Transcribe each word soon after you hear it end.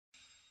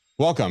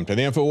Welcome to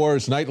the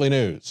INFOWARS Nightly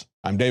News.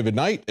 I'm David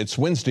Knight. It's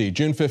Wednesday,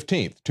 June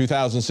 15th,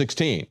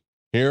 2016.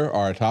 Here are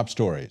our top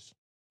stories.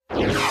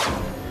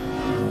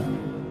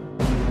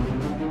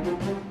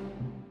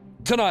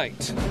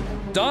 Tonight,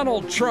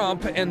 Donald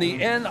Trump and the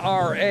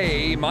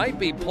NRA might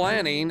be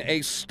planning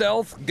a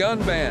stealth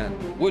gun ban,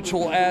 which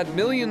will add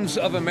millions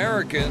of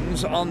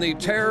Americans on the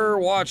terror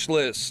watch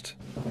list.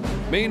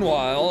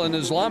 Meanwhile, an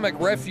Islamic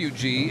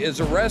refugee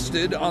is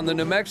arrested on the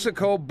New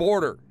Mexico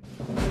border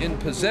in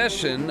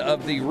possession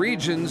of the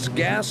region's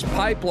gas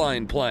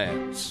pipeline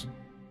plans.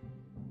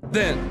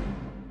 Then,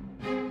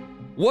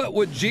 what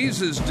would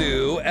Jesus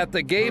do at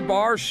the gay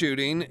bar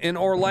shooting in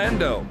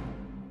Orlando?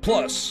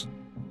 Plus,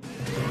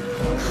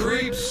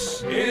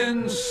 creeps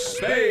in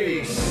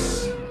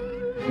space.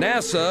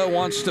 NASA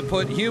wants to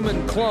put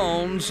human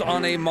clones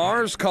on a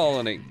Mars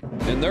colony,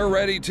 and they're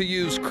ready to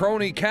use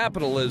crony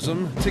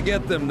capitalism to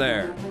get them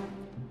there.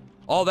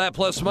 All that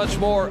plus much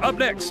more up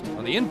next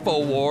on the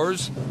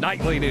INFOWARS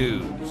Nightly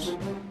News.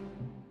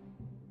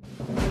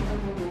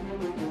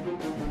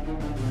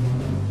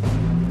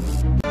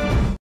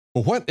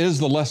 Well, what is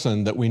the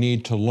lesson that we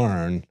need to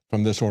learn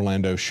from this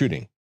Orlando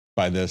shooting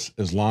by this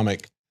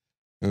Islamic,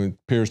 who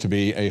appears to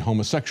be a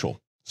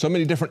homosexual? So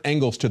many different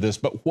angles to this,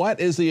 but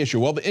what is the issue?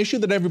 Well, the issue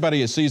that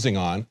everybody is seizing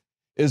on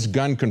is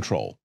gun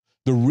control.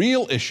 The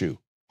real issue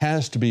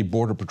has to be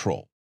border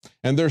patrol.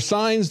 And there are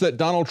signs that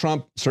Donald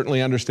Trump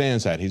certainly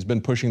understands that. He's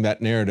been pushing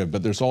that narrative,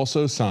 but there's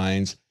also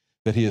signs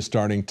that he is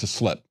starting to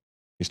slip.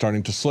 He's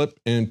starting to slip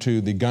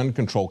into the gun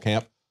control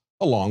camp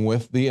along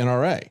with the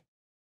NRA.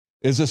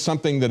 Is this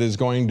something that is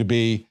going to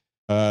be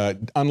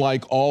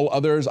unlike all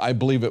others? I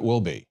believe it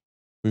will be.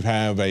 We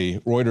have a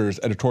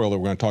Reuters editorial that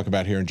we're going to talk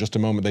about here in just a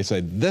moment. They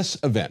say this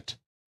event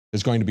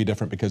is going to be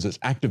different because it's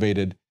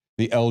activated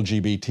the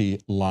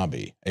LGBT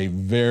lobby, a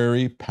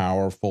very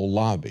powerful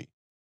lobby.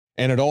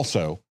 And it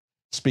also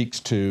speaks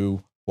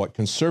to what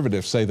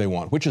conservatives say they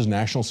want, which is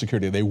national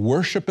security. They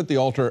worship at the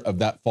altar of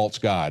that false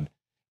god.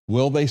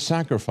 Will they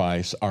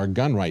sacrifice our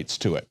gun rights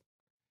to it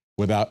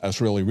without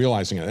us really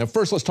realizing it? Now,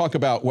 first, let's talk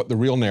about what the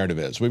real narrative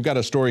is. We've got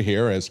a story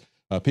here as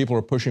people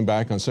are pushing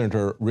back on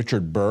Senator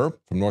Richard Burr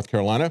from North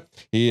Carolina.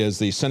 He is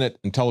the Senate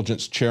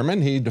Intelligence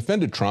Chairman. He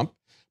defended Trump,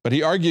 but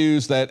he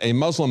argues that a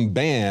Muslim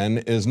ban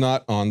is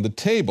not on the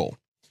table.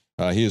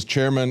 He is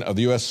chairman of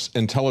the U.S.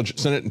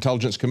 Senate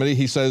Intelligence Committee.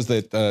 He says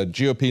that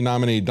GOP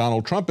nominee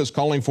Donald Trump is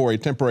calling for a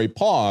temporary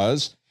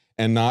pause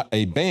and not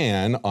a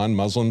ban on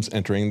Muslims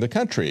entering the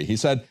country. He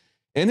said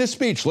in his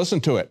speech,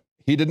 listen to it,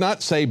 he did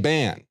not say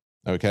ban,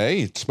 okay?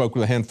 He spoke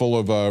with a handful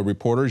of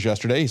reporters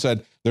yesterday. He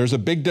said there's a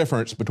big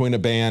difference between a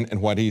ban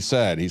and what he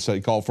said. He said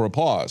he called for a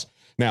pause.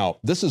 Now,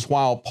 this is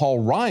while Paul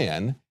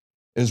Ryan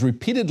is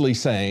repeatedly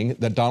saying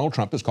that Donald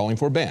Trump is calling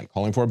for a ban,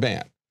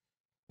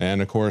 And,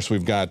 of course,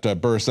 we've got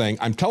Burr saying,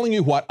 I'm telling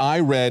you what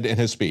I read in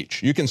his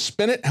speech. You can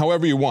spin it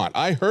however you want.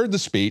 I heard the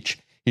speech.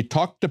 He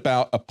talked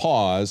about a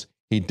pause.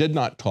 He did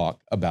not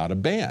talk about a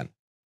ban.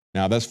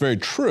 Now, that's very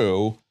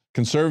true.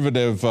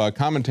 Conservative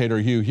commentator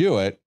Hugh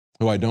Hewitt,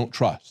 who I don't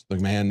trust. The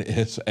man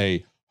is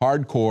a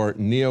hardcore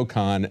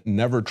neocon,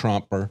 never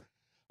Trumper,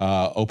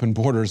 open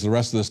borders, the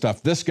rest of the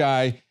stuff. This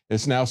guy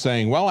is now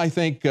saying, well, I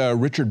think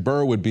Richard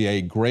Burr would be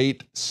a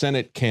great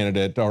Senate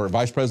candidate or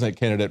vice president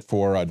candidate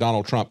for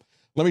Donald Trump.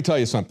 Let me tell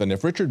you something.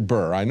 If Richard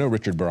Burr, I know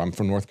Richard Burr, I'm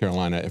from North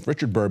Carolina. If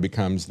Richard Burr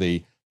becomes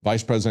the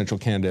vice presidential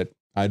candidate,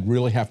 I'd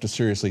really have to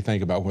seriously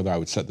think about whether I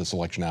would set this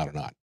election out or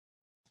not.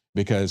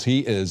 Because he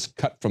is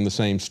cut from the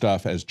same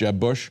stuff as Jeb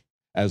Bush,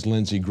 as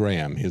Lindsey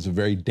Graham. He is a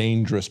very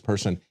dangerous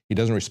person. He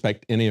doesn't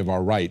respect any of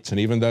our rights. And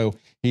even though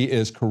he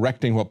is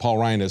correcting what Paul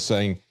Ryan is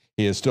saying,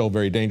 he is still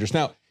very dangerous.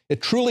 Now,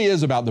 it truly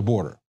is about the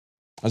border.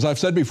 As I've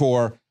said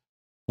before,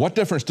 what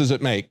difference does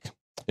it make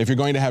if you're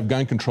going to have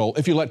gun control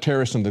if you let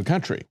terrorists into the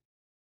country?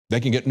 They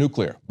can get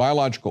nuclear,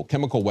 biological,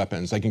 chemical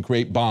weapons. They can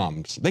create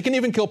bombs. They can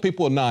even kill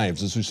people with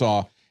knives, as we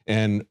saw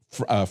in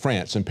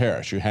France, in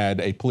Paris. You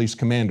had a police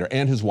commander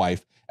and his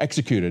wife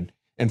executed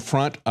in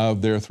front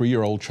of their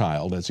 3-year-old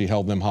child as he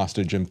held them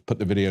hostage and put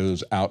the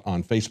videos out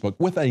on Facebook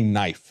with a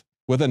knife,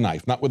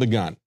 not with a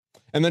gun.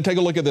 And then take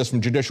a look at this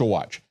from Judicial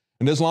Watch.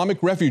 An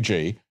Islamic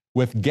refugee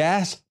with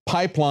gas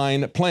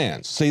pipeline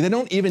plans. See, they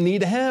don't even need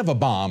to have a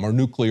bomb or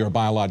nuclear or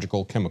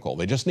biological chemical.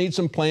 They just need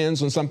some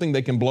plans and something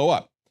they can blow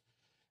up.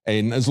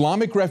 An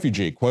Islamic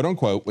refugee, quote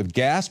unquote, with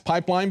gas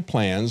pipeline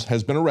plans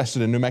has been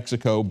arrested in New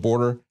Mexico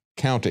border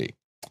county.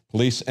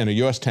 Police in a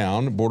U.S.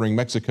 town bordering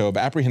Mexico have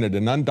apprehended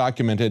an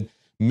undocumented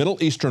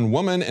Middle Eastern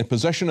woman in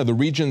possession of the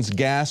region's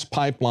gas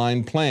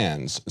pipeline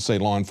plans, say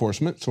law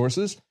enforcement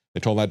sources. They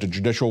told that to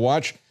Judicial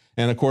Watch.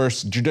 And of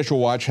course, Judicial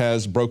Watch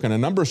has broken a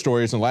number of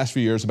stories in the last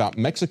few years about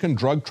Mexican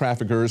drug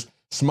traffickers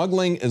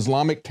smuggling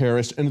Islamic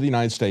terrorists into the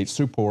United States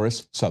through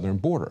porous southern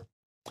border.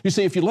 You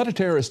see, if you let a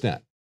terrorist in,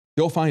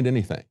 they'll find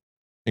anything,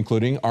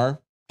 including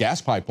our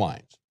gas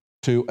pipelines,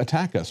 to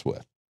attack us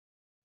with.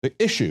 The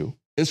issue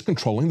is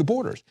controlling the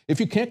borders. If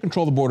you can't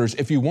control the borders,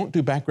 if you won't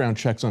do background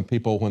checks on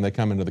people when they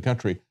come into the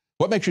country,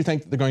 what makes you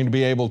think that they're going to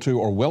be able to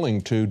or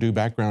willing to do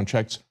background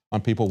checks on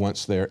people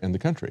once they're in the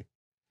country?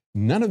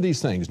 None of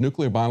these things,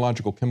 nuclear,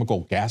 biological,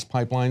 chemical, gas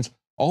pipelines,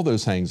 all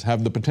those things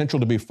have the potential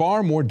to be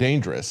far more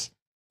dangerous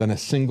than a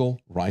single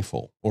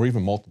rifle or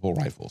even multiple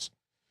rifles.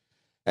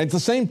 At the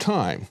same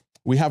time,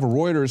 we have a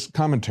Reuters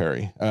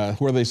commentary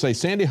where they say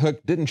Sandy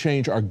Hook didn't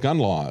change our gun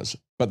laws,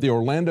 but the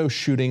Orlando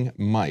shooting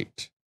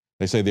might.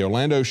 They say the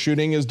Orlando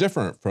shooting is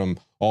different from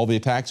all the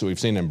attacks that we've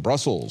seen in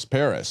Brussels,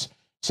 Paris,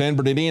 San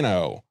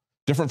Bernardino,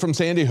 different from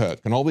Sandy Hook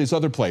and all these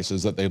other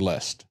places that they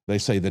list. They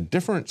say the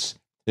difference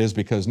is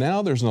because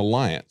now there's an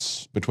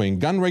alliance between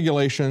gun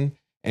regulation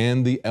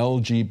and the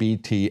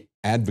LGBT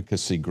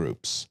advocacy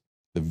groups,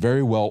 the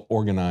very well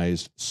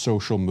organized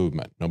social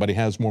movement. Nobody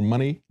has more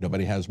money,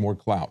 nobody has more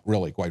clout,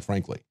 really, quite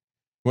frankly.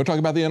 You want to talk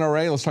about the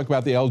NRA? Let's talk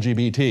about the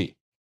LGBT.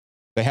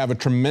 They have a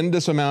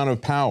tremendous amount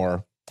of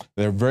power.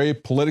 They're a very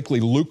politically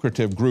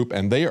lucrative group,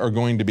 and they are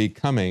going to be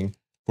coming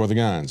for the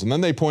guns. And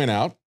then they point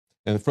out,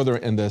 and further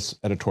in this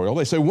editorial,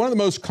 they say one of the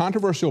most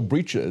controversial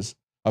breaches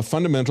of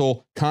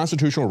fundamental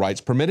constitutional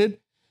rights permitted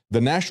the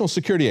National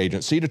Security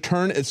Agency to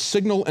turn its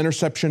signal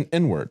interception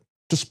inward,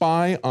 to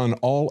spy on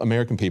all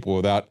American people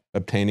without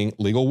obtaining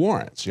legal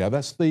warrants. Yeah,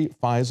 that's the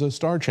FISA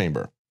Star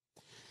Chamber.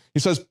 He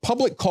says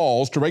public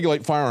calls to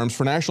regulate firearms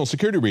for national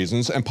security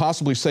reasons and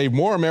possibly save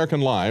more American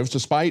lives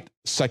despite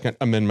Second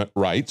Amendment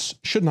rights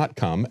should not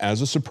come as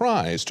a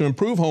surprise. To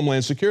improve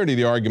Homeland Security,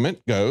 the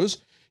argument goes,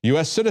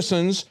 U.S.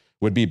 citizens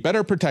would be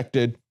better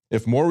protected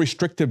if more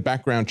restrictive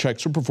background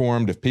checks were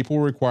performed, if people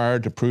were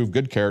required to prove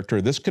good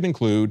character. This could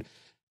include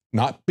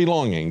not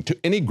belonging to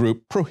any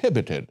group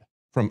prohibited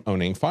from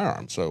owning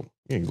firearms. So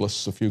he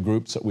lists a few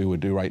groups that we would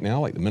do right now,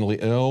 like the mentally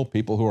ill,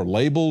 people who are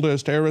labeled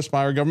as terrorists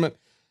by our government.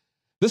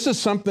 This is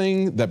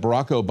something that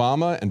Barack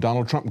Obama and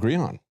Donald Trump agree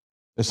on.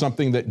 It's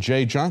something that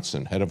Jay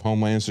Johnson, head of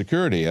Homeland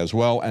Security, as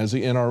well as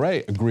the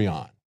NRA, agree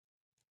on.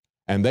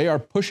 And they are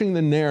pushing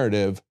the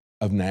narrative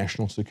of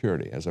national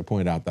security. As I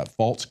pointed out, that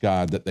false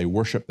god that they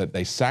worship, that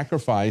they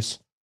sacrifice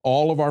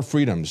all of our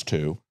freedoms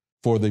to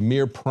for the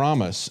mere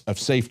promise of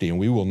safety, and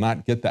we will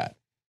not get that.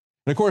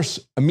 And of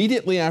course,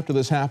 immediately after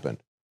this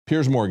happened,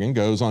 Piers Morgan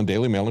goes on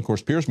Daily Mail. And of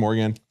course, Piers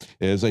Morgan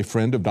is a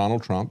friend of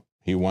Donald Trump.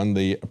 He won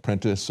The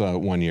Apprentice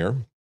one year.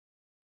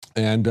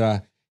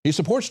 And he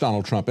supports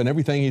Donald Trump in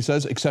everything he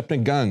says, except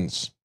in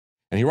guns.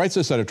 And he writes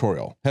this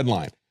editorial,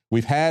 headline,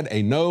 "We've had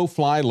a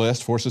no-fly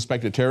list for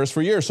suspected terrorists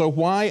for years, so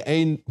why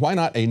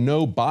not a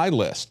no-buy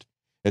list?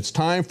 It's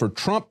time for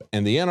Trump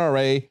and the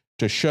NRA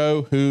to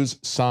show whose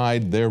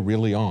side they're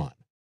really on."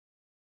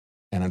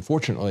 And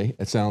unfortunately,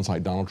 it sounds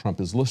like Donald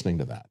Trump is listening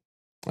to that.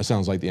 It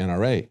sounds like the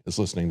NRA is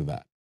listening to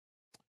that.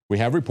 We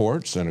have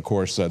reports, and of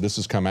course, this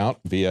has come out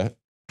via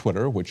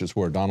Twitter, which is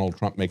where Donald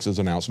Trump makes his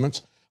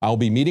announcements. I'll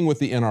be meeting with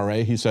the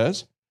NRA, he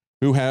says,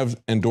 who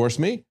have endorsed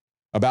me,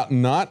 about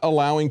not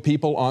allowing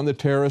people on the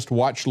terrorist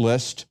watch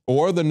list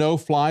or the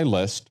no-fly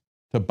list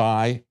to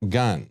buy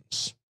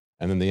guns.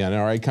 And then the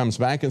NRA comes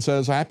back and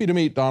says, happy to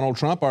meet Donald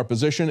Trump. Our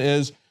position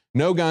is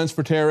no guns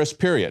for terrorists,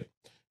 period.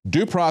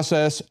 Due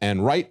process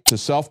and right to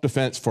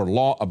self-defense for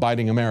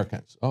law-abiding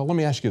Americans. Oh, let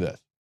me ask you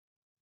this.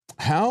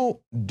 How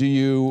do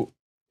you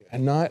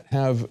not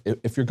have,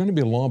 if you're going to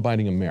be a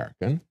law-abiding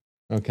American,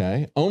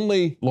 okay,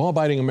 only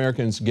law-abiding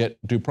Americans get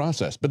due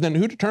process. But then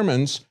who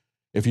determines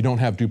if you don't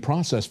have due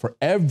process for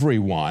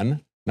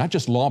everyone, not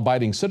just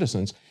law-abiding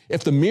citizens,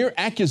 if the mere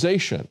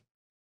accusation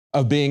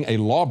of being a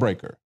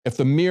lawbreaker, if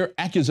the mere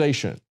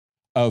accusation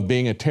of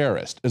being a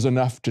terrorist is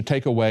enough to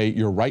take away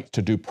your right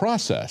to due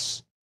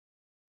process,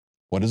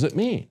 what does it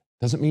mean?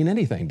 Doesn't mean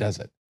anything, does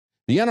it?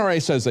 The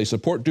NRA says they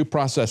support due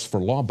process for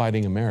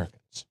law-abiding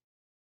Americans.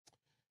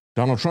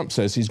 Donald Trump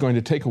says he's going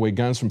to take away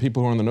guns from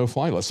people who are on the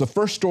no-fly list. The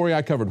first story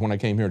I covered when I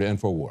came here to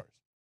INFOWARS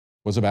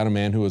was about a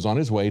man who was on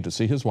his way to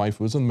see his wife,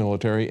 who was in the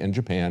military in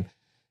Japan.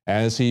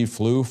 As he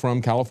flew from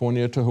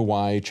California to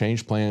Hawaii,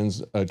 changed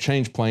planes,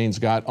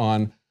 got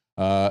on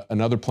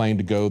another plane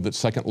to go the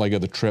second leg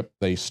of the trip.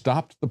 They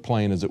stopped the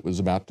plane as it was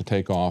about to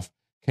take off,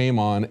 came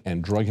on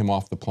and drug him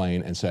off the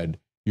plane and said,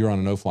 "You're on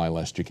a no-fly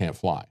list, you can't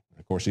fly."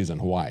 Of course, he's in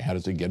Hawaii. How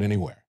does he get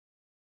anywhere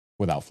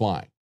without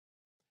flying?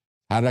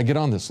 How did I get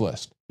on this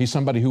list? He's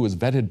somebody who was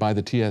vetted by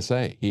the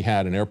TSA. He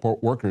had an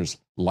airport worker's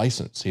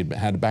license. He'd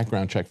had a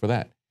background check for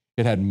that.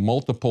 He'd had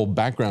multiple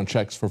background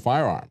checks for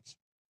firearms.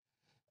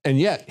 And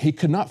yet, he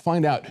could not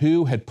find out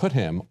who had put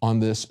him on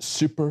this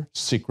super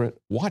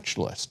secret watch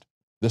list,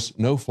 this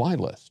no-fly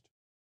list.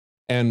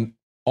 And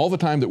all the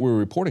time that we were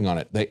reporting on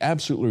it, they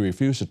absolutely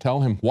refused to tell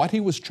him what he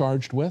was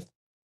charged with.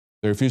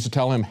 They refused to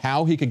tell him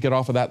how he could get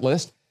off of that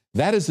list.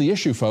 That is the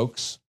issue,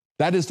 folks.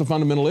 That is the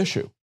fundamental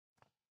issue.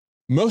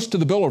 Most of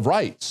the Bill of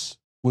Rights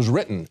was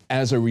written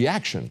as a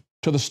reaction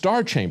to the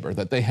Star Chamber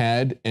that they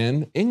had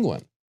in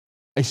England,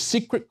 a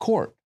secret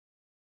court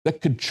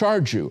that could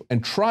charge you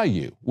and try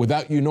you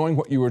without you knowing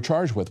what you were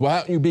charged with,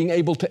 without you being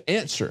able to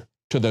answer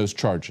to those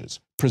charges,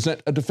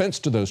 present a defense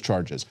to those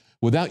charges,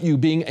 without you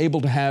being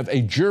able to have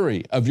a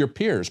jury of your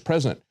peers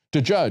present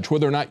to judge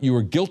whether or not you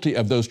were guilty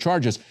of those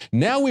charges.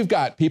 Now we've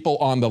got people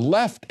on the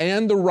left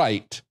and the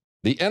right,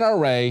 the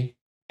NRA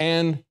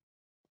and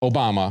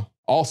Obama,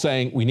 all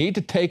saying we need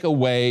to take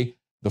away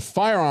the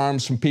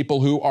firearms from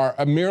people who are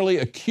merely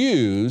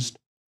accused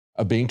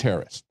of being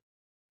terrorists.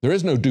 There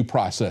is no due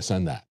process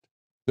in that.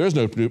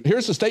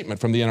 Here's a statement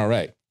from the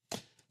NRA.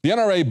 The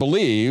NRA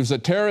believes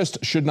that terrorists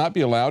should not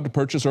be allowed to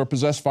purchase or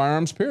possess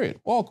firearms, period.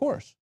 Well, of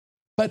course.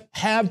 But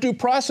have due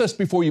process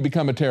before you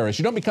become a terrorist.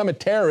 You don't become a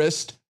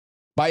terrorist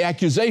by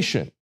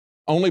accusation,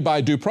 only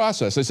by due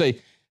process. They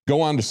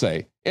go on to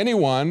say,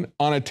 anyone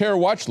on a terror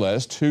watch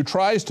list who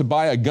tries to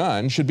buy a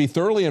gun should be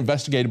thoroughly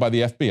investigated by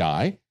the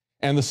FBI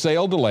and the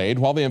sale delayed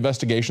while the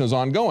investigation is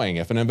ongoing.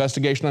 If an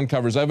investigation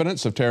uncovers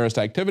evidence of terrorist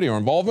activity or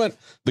involvement,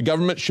 the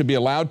government should be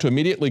allowed to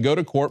immediately go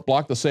to court,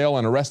 block the sale,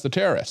 and arrest the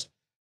terrorist.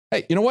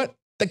 Hey, you know what?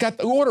 They got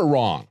the order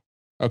wrong,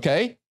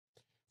 okay?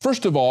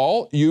 First of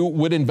all, you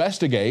would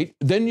investigate,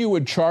 then you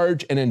would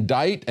charge and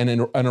indict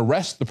and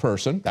arrest the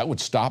person. That would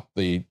stop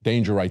the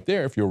danger right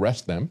there if you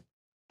arrest them,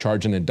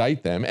 charge and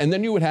indict them, and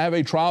then you would have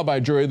a trial by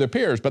jury of their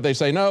peers. But they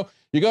say, no,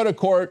 you go to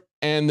court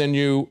and then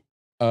you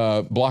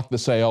block the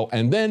sale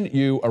and then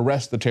you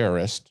arrest the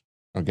terrorist,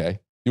 okay?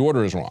 The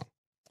order is wrong.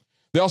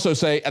 They also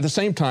say, at the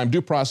same time,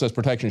 due process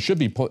protection should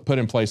be put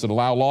in place that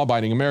allow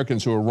law-abiding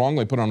Americans who are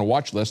wrongly put on a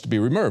watch list to be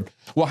removed.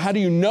 Well, how do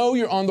you know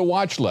you're on the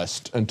watch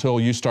list until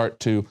you start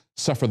to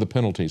suffer the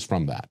penalties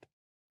from that?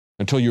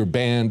 Until you're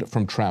banned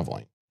from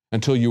traveling,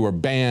 until you are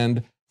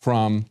banned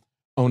from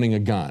owning a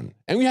gun.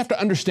 And we have to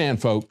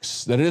understand,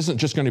 folks, that it isn't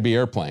just going to be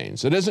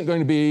airplanes. It isn't going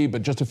to be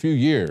but just a few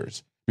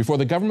years before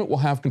the government will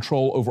have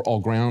control over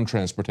all ground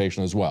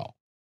transportation as well.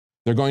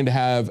 They're going to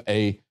have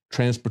a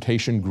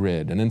transportation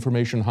grid, an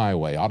information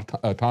highway,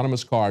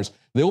 autonomous cars.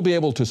 They'll be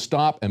able to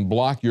stop and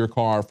block your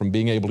car from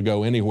being able to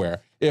go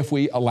anywhere if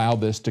we allow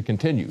this to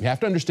continue. You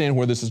have to understand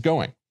where this is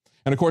going.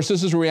 And of course,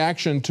 this is a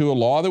reaction to a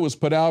law that was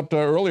put out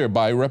earlier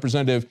by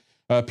Representative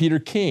Peter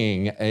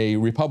King, a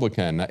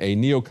Republican, a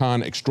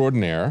neocon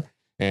extraordinaire.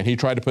 And he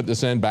tried to put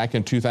this in back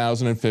in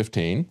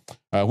 2015,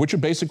 which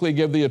would basically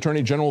give the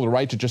Attorney General the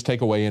right to just take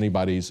away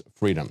anybody's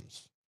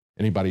freedoms,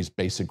 anybody's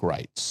basic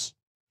rights.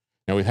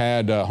 Now, we've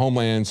had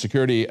Homeland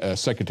Security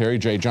Secretary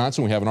Jay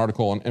Johnson. We have an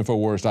article on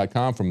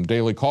INFOWARS.com from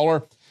Daily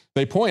Caller.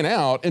 They point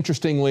out,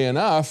 interestingly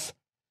enough,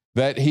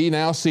 that he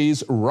now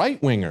sees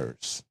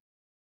right-wingers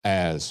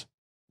as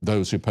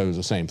those who pose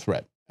the same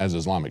threat as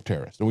Islamic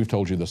terrorists. And we've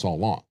told you this all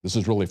along. This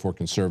is really for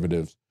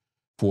conservatives,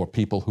 for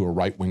people who are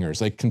right-wingers.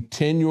 They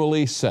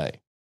continually say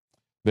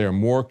they're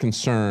more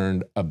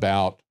concerned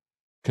about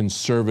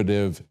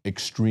conservative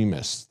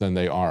extremists than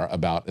they are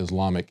about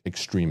Islamic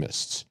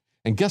extremists.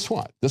 And guess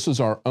what? This is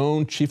our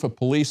own chief of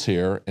police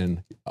here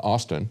in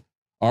Austin,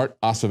 Art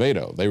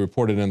Acevedo. They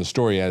reported in the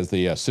story as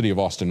the city of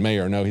Austin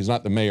mayor. No, he's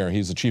not the mayor.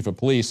 He's the chief of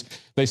police.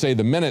 They say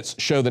the minutes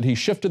show that he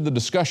shifted the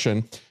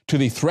discussion to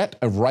the threat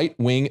of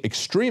right-wing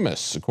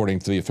extremists, according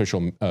to the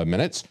official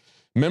minutes.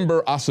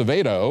 Member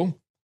Acevedo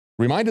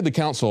reminded the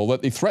council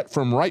that the threat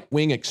from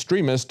right-wing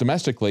extremists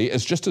domestically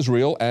is just as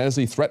real as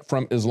the threat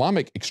from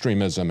Islamic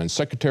extremism. And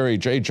Secretary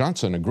Jay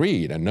Johnson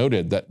agreed and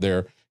noted that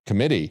their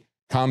committee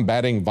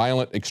combating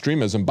violent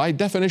extremism, by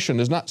definition,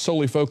 is not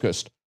solely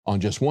focused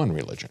on just one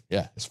religion.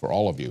 Yeah, it's for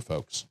all of you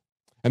folks.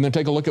 And then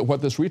take a look at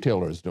what this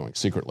retailer is doing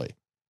secretly.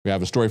 We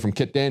have a story from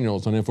Kit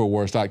Daniels on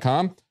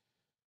InfoWars.com.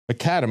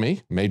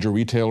 Academy, major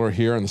retailer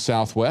here in the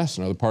Southwest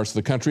and other parts of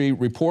the country,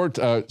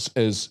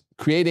 is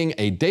creating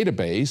a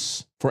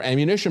database for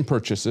ammunition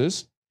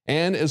purchases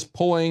and is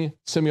pulling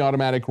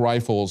semi-automatic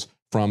rifles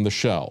from the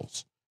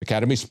shelves.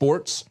 Academy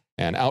Sports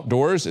and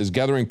Outdoors is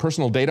gathering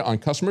personal data on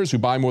customers who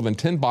buy more than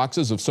 10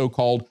 boxes of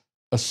so-called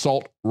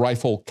assault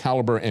rifle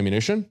caliber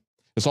ammunition.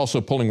 It's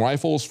also pulling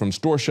rifles from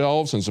store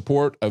shelves in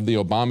support of the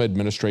Obama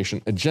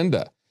administration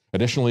agenda.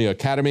 Additionally,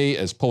 Academy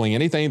is pulling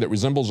anything that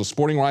resembles a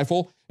sporting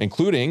rifle,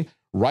 including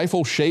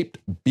rifle-shaped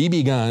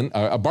BB gun,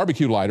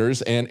 barbecue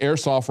lighters, and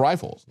airsoft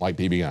rifles, like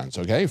BB guns,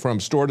 okay, from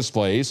store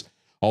displays.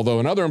 Although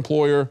another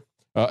employee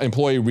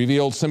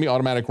revealed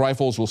semi-automatic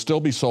rifles will still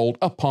be sold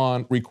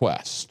upon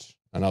request.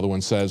 Another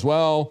one says,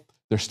 well,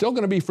 they're still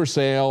going to be for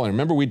sale. And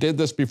remember, we did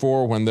this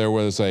before when there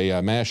was a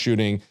mass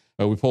shooting.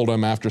 We pulled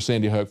them after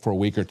Sandy Hook for a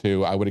week or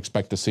two. I would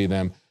expect to see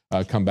them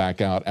come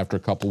back out after a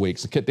couple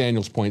weeks. Kit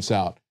Daniels points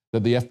out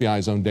that the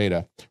FBI's own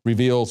data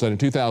reveals that in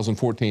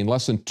 2014,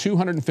 less than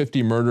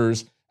 250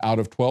 murders out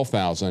of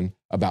 12,000,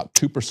 about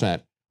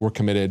 2% were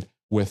committed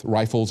with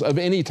rifles of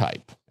any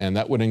type. And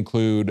that would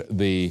include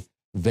the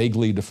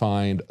vaguely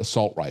defined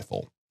assault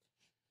rifle.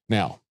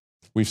 Now,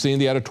 we've seen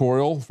the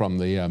editorial from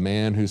the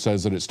man who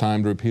says that it's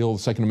time to repeal the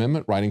Second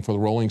Amendment, writing for the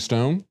Rolling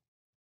Stone.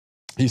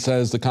 He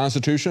says the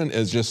Constitution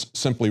is just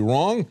simply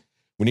wrong.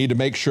 We need to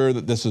make sure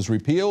that this is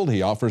repealed.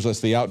 He offers us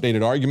the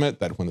outdated argument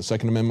that when the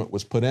Second Amendment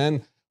was put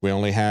in, we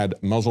only had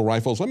muzzle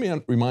rifles. Let me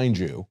remind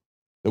you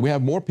that we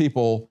have more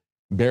people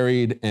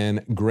buried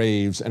in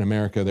graves in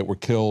America that were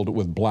killed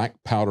with black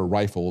powder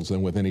rifles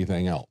than with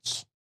anything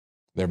else.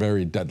 They're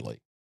very deadly.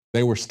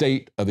 They were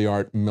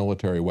state-of-the-art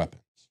military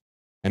weapons.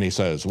 And he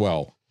says,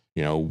 well,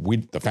 you know,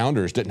 the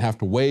founders didn't have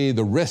to weigh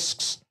the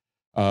risks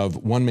of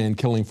one man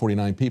killing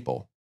 49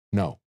 people.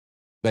 No,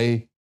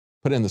 they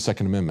put in the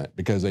Second Amendment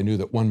because they knew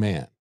that one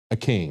man, a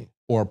king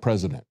or a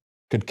president,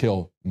 could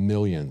kill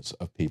millions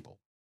of people.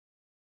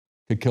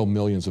 could kill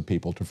millions of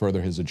people to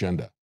further his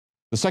agenda.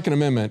 The Second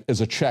Amendment is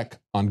a check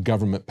on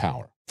government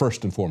power,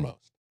 first and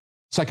foremost.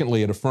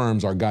 Secondly, it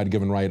affirms our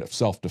God-given right of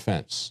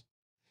self-defense.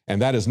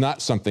 And that is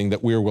not something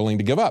that we are willing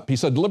to give up. He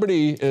said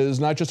liberty is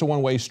not just a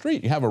one-way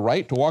street. You have a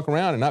right to walk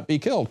around and not be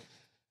killed.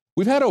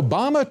 We've had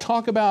Obama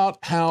talk about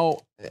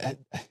how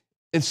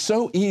it's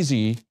so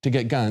easy to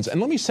get guns. And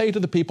let me say to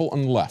the people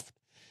on the left,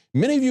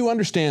 many of you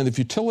understand the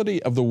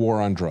futility of the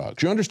war on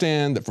drugs. You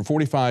understand that for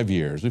 45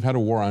 years, we've had a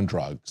war on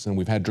drugs, and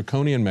we've had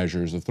draconian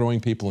measures of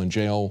throwing people in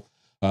jail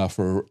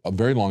for a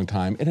very long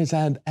time. It has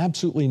had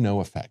absolutely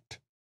no effect.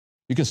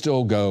 You can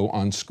still go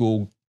on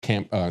school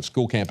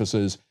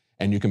campuses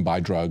and you can buy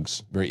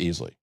drugs very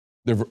easily.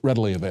 They're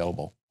readily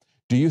available.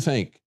 Do you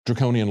think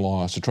draconian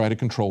laws to try to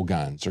control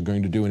guns are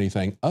going to do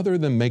anything other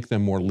than make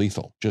them more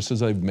lethal, just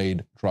as they've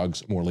made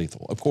drugs more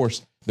lethal? Of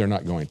course, they're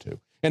not going to.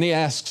 And he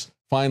asks,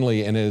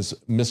 finally, in his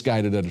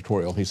misguided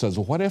editorial, he says,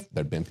 well, what if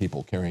there'd been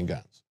people carrying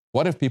guns?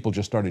 What if people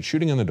just started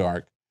shooting in the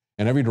dark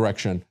in every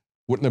direction?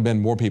 Wouldn't there have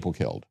been more people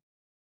killed?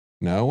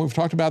 No, we've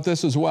talked about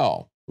this as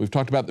well. We've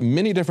talked about the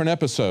many different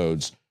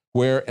episodes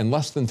where in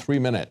less than 3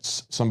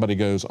 minutes, somebody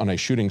goes on a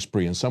shooting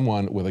spree and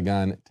someone with a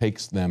gun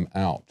takes them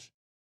out.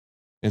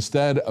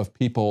 Instead of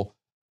people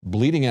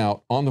bleeding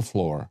out on the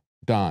floor,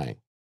 dying,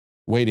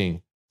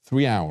 waiting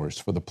 3 hours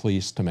for the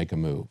police to make a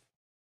move.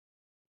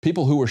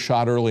 People who were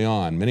shot early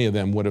on, many of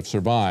them would have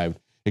survived,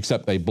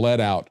 except they bled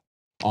out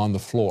on the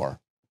floor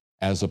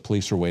as the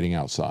police were waiting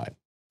outside.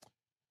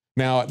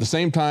 Now, at the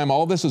same time,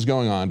 all this is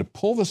going on. To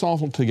pull this all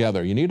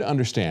together, you need to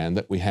understand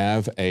that we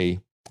have a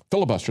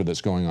filibuster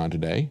that's going on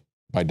today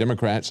by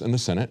Democrats in the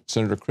Senate.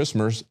 Senator Chris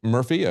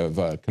Murphy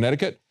of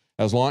Connecticut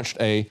has launched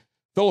a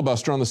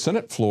filibuster on the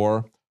Senate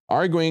floor,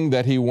 arguing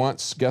that he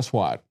wants, guess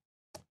what?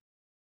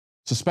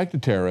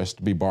 Suspected terrorists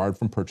to be barred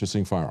from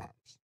purchasing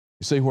firearms.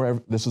 You see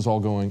where this is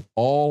all going?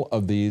 All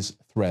of these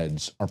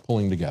threads are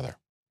pulling together.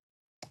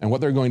 And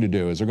what they're going to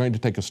do is they're going to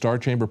take a star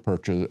chamber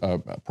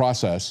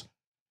process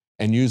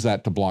and use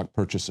that to block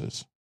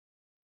purchases.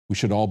 We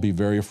should all be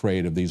very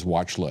afraid of these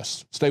watch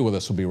lists. Stay with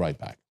us. We'll be right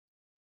back.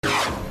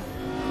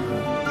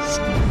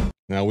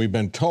 Now, we've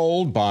been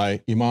told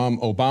by Imam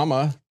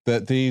Obama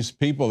that these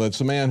people, that's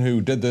the man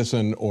who did this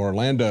in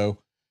Orlando,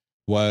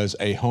 was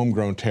a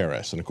homegrown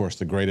terrorist. And of course,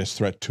 the greatest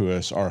threat to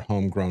us are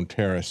homegrown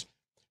terrorists.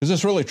 Is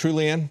this really true,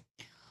 Leanne?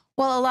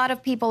 Well, a lot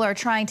of people are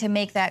trying to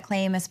make that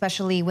claim,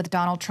 especially with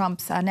Donald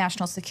Trump's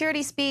national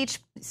security speech,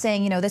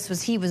 saying, you know,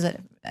 he was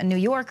a New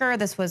Yorker,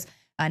 this was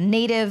a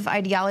native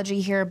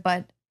ideology here.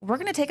 But we're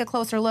going to take a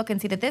closer look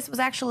and see that this was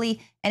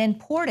actually an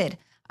imported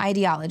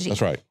ideology.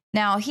 That's right.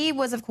 Now, he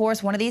was, of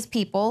course, one of these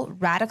people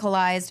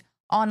radicalized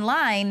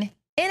online,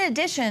 in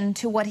addition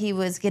to what he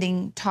was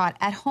getting taught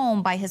at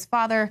home by his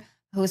father,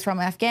 who was from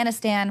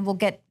Afghanistan. We'll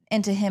get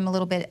into him a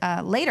little bit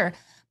later.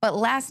 But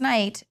last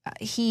night,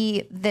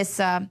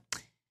 the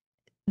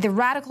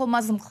radical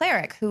Muslim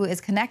cleric who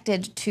is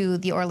connected to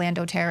the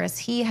Orlando terrorists,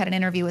 he had an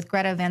interview with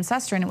Greta Van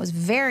Susteren, and it was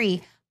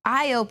very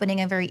eye-opening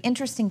and very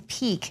interesting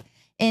peek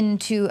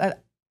into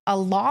a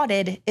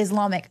lauded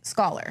Islamic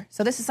scholar.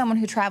 So this is someone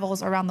who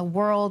travels around the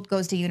world,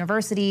 goes to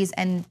universities,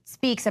 and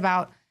speaks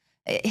about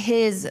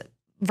his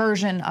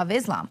version of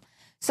Islam.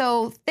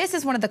 So this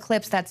is one of the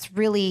clips that's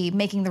really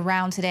making the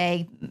round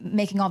today,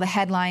 making all the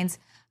headlines.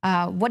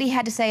 What he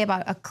had to say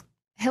about a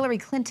Hillary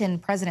Clinton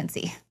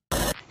presidency.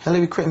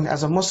 Hillary Clinton,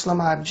 as a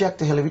Muslim, I object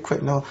to Hillary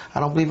Clinton. No,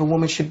 I don't believe a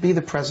woman should be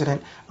the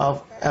president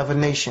of a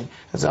nation.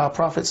 As our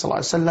Prophet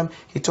ﷺ,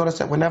 he taught us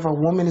that whenever a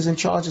woman is in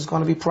charge, there's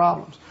going to be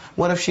problems.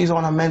 What if she's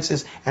on her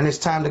menses and it's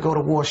time to go to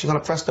war? She's going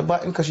to press the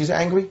button because she's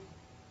angry?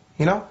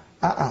 You know?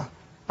 I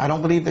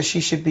don't believe that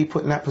she should be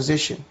put in that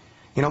position.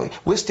 You know,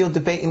 we're still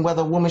debating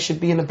whether a woman should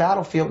be in the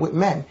battlefield with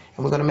men,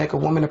 and we're going to make a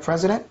woman a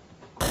president?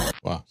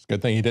 Wow, it's a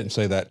good thing he didn't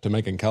say that to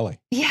Megyn Kelly.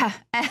 Yeah,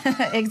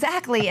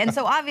 exactly. And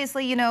so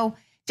obviously, you know,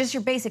 just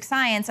your basic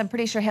science, I'm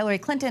pretty sure Hillary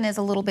Clinton is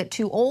a little bit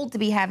too old to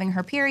be having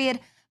her period.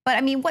 But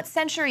I mean, what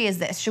century is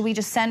this? Should we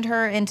just send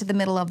her into the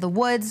middle of the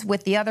woods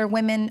with the other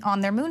women on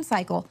their moon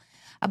cycle?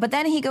 But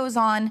then he goes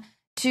on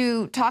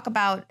to talk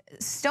about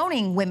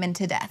stoning women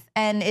to death.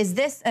 And is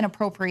this an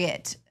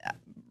appropriate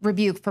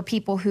rebuke for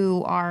people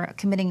who are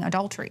committing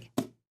adultery?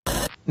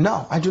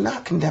 No, I do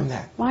not condemn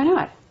that. Why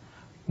not?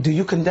 Do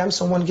you condemn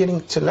someone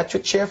getting to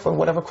electric chair for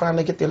whatever crime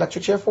they get the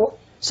electric chair for?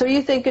 So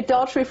you think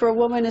adultery for a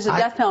woman is a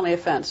death penalty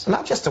offense?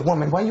 Not just a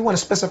woman. Why do you want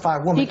to specify a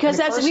woman? Because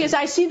because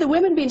I see the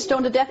women being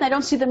stoned to death and I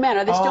don't see the men.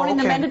 Are they stoning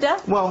the men to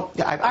death? Well,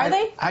 are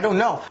they? I don't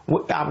know.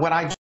 What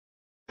I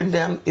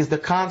condemn is the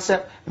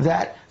concept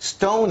that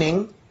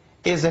stoning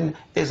is an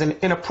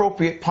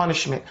inappropriate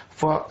punishment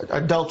for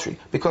adultery,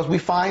 because we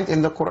find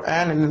in the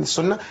Quran and in the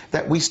Sunnah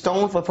that we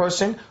stone for a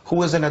person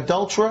who is an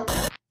adulterer.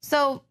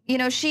 So, you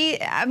know,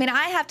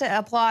 I have to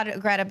applaud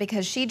Greta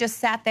because she just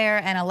sat there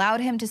and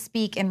allowed him to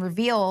speak and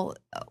reveal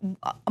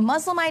a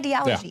Muslim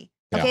ideology.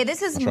 Yeah. Okay,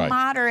 this is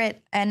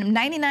moderate, and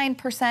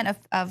 99%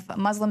 of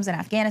Muslims in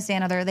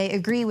Afghanistan, they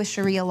agree with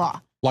Sharia law.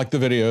 Like the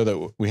video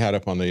that we had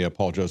up on the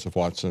Paul Joseph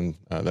Watson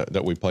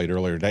that we played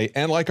earlier today,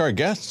 and like our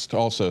guest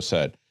also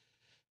said,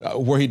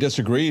 Where he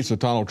disagrees with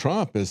Donald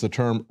Trump is the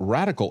term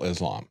radical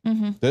Islam.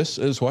 This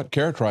is what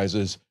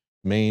characterizes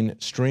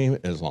mainstream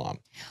Islam.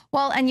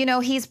 Well, and you know,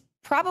 he's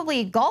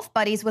probably golf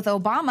buddies with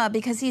Obama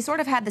because he sort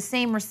of had the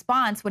same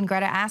response when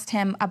Greta asked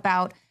him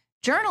about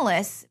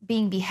journalists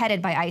being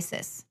beheaded by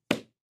ISIS.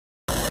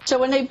 So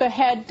when they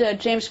behead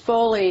James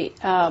Foley,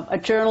 a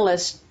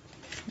journalist,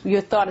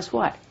 your thought is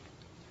what?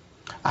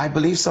 I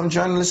believe some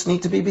journalists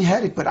need to be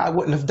beheaded, but I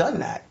wouldn't have done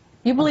that.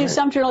 You believe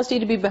some journalists need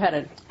to be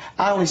beheaded?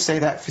 I only say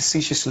that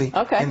facetiously.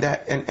 Okay. In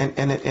that,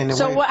 in a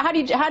so way. how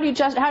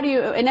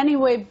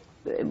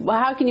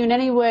can you in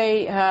any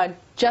way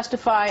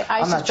justify ISIS?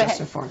 I'm not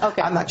justifying.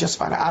 Okay. I'm not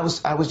justifying. I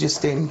was just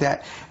stating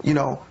that, you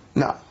know,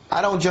 no,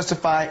 I don't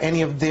justify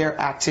any of their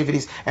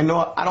activities, and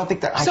no, I don't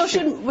think that. So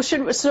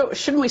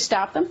shouldn't we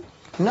stop them?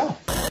 No.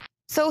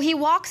 So he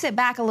walks it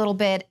back a little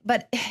bit,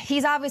 but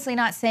he's obviously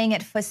not saying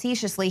it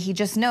facetiously. He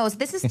just knows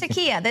this is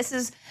Takia. This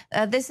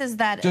is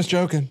that. Just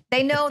joking.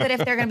 They know that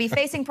if they're going to be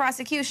facing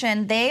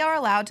prosecution, they are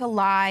allowed to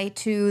lie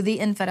to the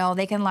infidel.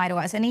 They can lie to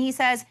us. And he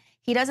says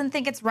he doesn't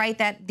think it's right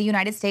that the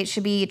United States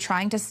should be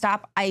trying to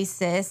stop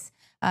ISIS.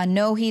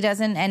 No, he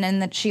doesn't. And then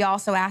that she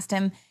also asked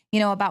him, you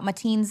know, about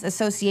Mateen's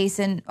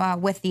association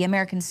with the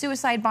American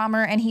suicide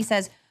bomber. And he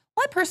says,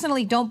 well, I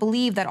personally don't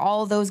believe that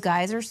all of those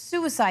guys are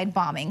suicide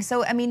bombing.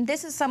 So, I mean,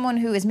 this is someone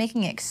who is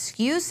making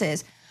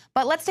excuses.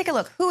 But let's take a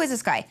look. Who is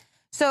this guy?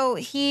 So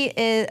he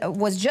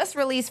was just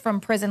released from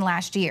prison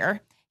last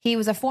year. He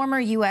was a former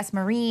U.S.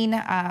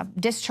 Marine,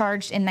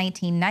 discharged in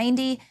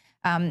 1990.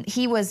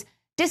 He was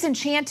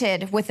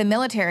disenchanted with the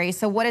military.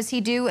 So what does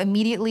he do?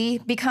 Immediately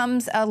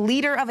becomes a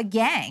leader of a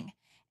gang.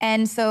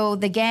 And so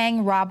the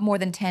gang robbed more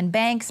than 10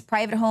 banks,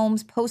 private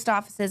homes, post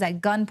offices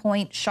at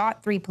gunpoint,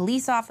 shot 3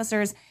 police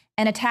officers,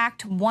 and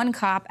attacked 1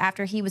 cop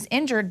after he was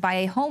injured by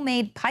a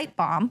homemade pipe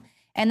bomb.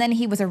 And then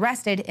he was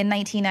arrested in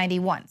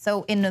 1991.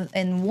 So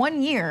in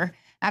 1 year,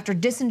 after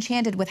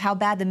disenchanted with how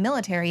bad the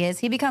military is,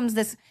 he becomes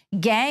this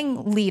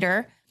gang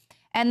leader.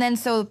 And then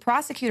so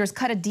prosecutors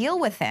cut a deal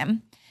with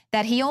him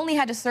that he only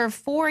had to serve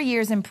 4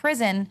 years in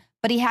prison,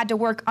 but he had to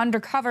work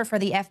undercover for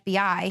the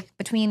FBI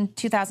between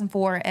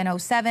 2004 and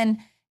 2007,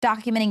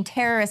 documenting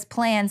terrorist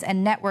plans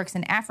and networks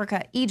in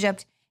Africa,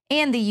 Egypt,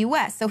 and the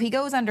U.S. So he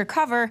goes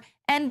undercover,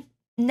 and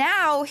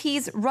now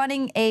he's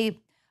running a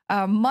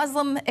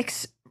Muslim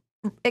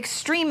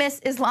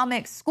extremist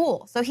Islamic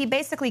school. So he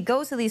basically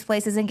goes to these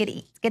places and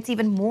gets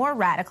even more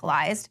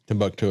radicalized.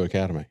 Timbuktu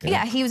Academy.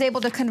 Yeah, he was able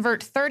to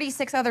convert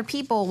 36 other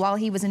people while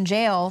he was in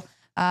jail,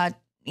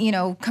 you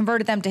know,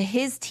 converted them to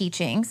his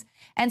teachings.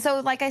 And so,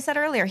 like I said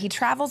earlier, he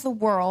travels the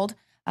world,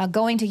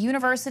 going to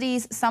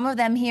universities, some of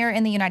them here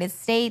in the United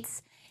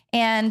States.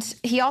 And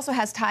he also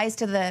has ties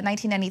to the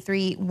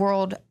 1993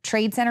 World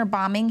Trade Center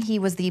bombing. He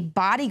was the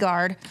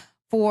bodyguard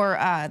for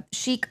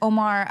Sheikh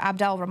Omar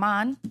Abdel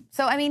Rahman.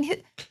 So, I mean,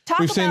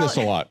 we've seen this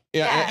a lot.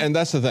 Yeah, and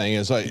that's the thing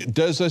is, like,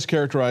 does this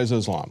characterize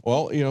Islam?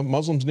 Well, you know,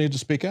 Muslims need to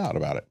speak out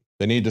about it.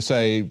 They need to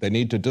say, they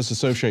need to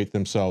disassociate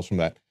themselves from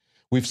that.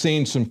 We've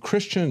seen some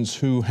Christians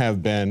who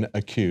have been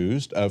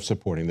accused of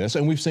supporting this,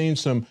 and we've seen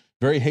some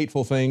very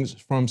hateful things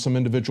from some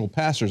individual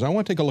pastors. I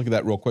want to take a look at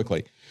that real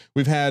quickly.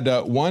 We've had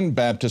one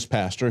Baptist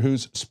pastor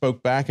who's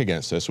spoke back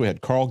against this. We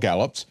had Carl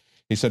Gallups.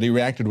 He said he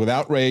reacted with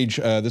outrage.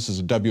 This is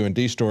a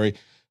W&D story.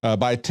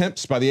 By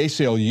attempts by the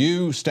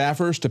ACLU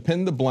staffers to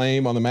pin the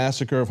blame on the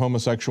massacre of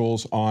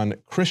homosexuals on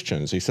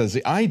Christians. He says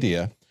the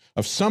idea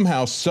of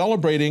somehow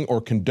celebrating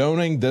or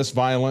condoning this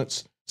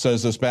violence,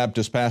 says this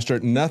Baptist pastor,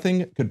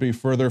 nothing could be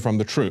further from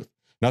the truth.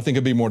 Nothing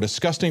could be more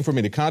disgusting for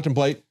me to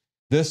contemplate.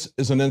 This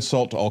is an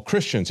insult to all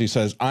Christians. He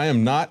says, I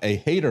am not a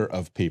hater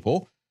of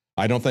people.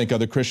 I don't think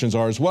other Christians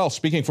are as well.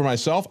 Speaking for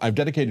myself, I've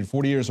dedicated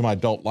 40 years of my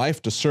adult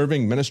life to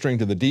serving, ministering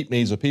to the deep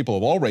needs of people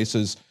of all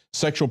races,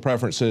 sexual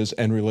preferences,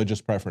 and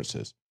religious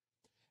preferences.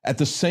 At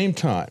the same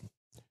time,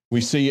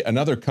 we see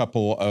another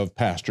couple of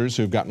pastors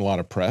who've gotten a lot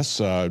of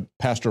press.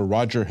 Pastor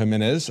Roger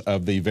Jimenez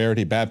of the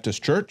Verity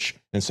Baptist Church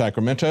in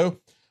Sacramento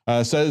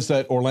says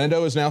that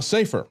Orlando is now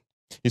safer.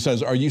 He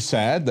says, are you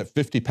sad that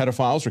 50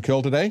 pedophiles were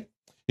killed today?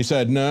 He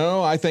said,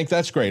 no, I think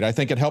that's great. I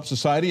think it helps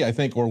society. I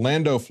think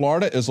Orlando,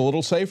 Florida is a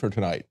little safer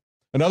tonight.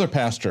 Another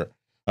pastor,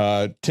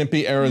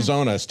 Tempe,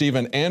 Arizona,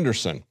 Stephen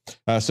Anderson,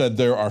 said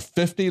there are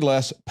 50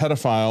 less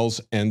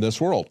pedophiles in this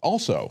world,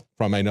 also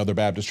from another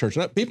Baptist church.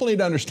 Now, people need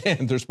to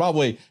understand there's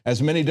probably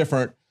as many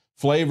different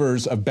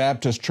flavors of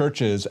Baptist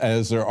churches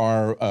as there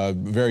are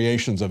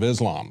variations of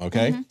Islam,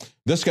 okay?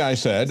 This guy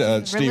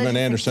said, Stephen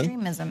Anderson,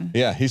 extremism.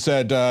 Yeah, he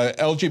said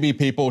LGBT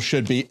people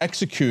should be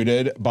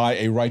executed by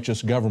a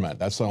righteous government.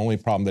 That's the only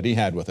problem that he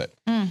had with it.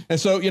 And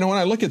so, you know, when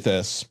I look at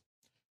this,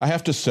 I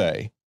have to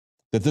say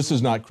that this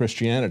is not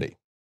Christianity.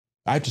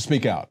 I have to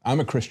speak out. I'm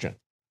a Christian.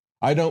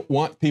 I don't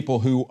want people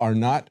who are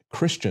not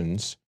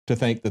Christians to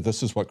think that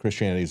this is what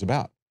Christianity is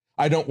about.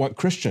 I don't want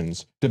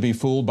Christians to be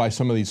fooled by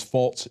some of these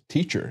false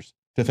teachers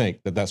to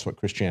think that that's what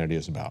Christianity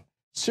is about.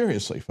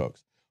 Seriously,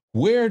 folks,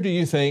 where do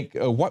you think,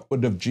 what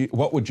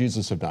would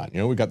Jesus have done? You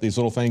know, we've got these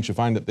little things you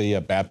find at the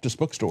Baptist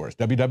bookstores,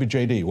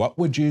 WWJD. What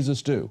would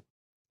Jesus do?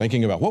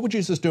 Thinking about what would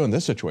Jesus do in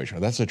this situation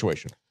or that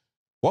situation?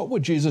 What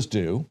would Jesus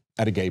do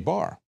at a gay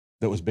bar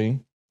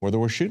where there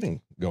was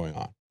shooting going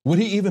on? Would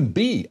he even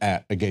be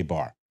at a gay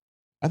bar?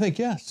 I think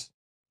yes.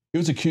 He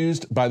was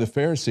accused by the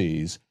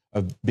Pharisees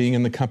of being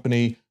in the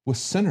company with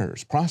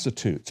sinners,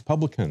 prostitutes,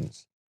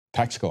 publicans,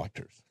 tax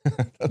collectors.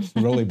 That's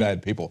really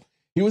bad people.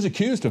 He was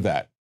accused of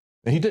that,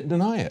 and he didn't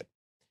deny it.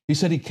 He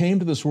said he came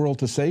to this world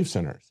to save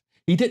sinners.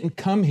 He didn't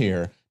come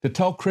here to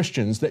tell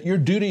Christians that your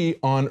duty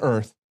on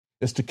earth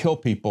is to kill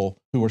people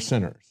who are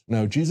sinners.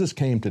 No, Jesus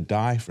came to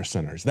die for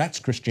sinners. That's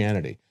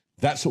Christianity.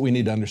 That's what we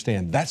need to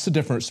understand. That's the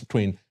difference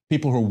between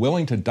people who are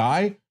willing to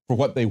die for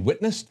what they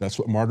witnessed, that's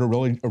what martyr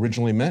really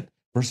originally meant,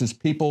 versus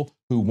people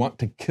who want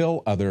to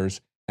kill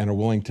others and are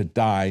willing to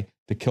die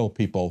to kill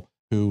people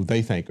who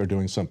they think are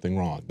doing something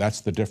wrong.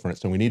 That's the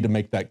difference, and we need to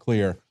make that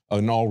clear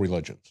in all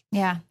religions.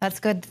 Yeah, that's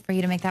good for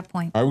you to make that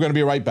point. All right, we're going to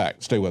be right back.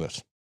 Stay with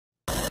us.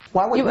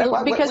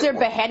 Because they're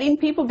beheading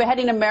people,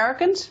 beheading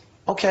Americans?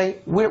 Okay,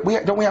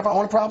 don't we have our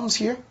own problems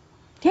here?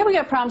 Yeah, we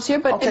got problems here,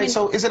 but... Okay, I mean,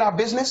 so is it our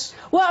business?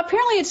 Well,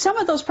 apparently some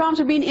of those problems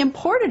are being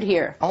imported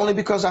here. Only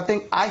because I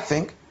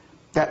think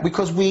that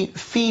because we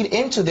feed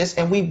into this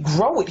and we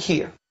grow it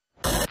here.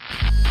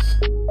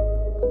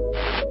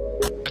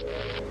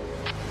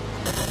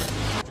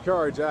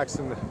 Jakari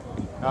Jackson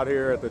out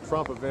here at the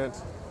Trump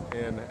event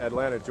in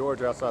Atlanta,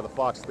 Georgia, outside the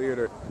Fox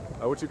Theater.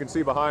 What you can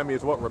see behind me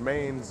is what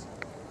remains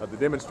of the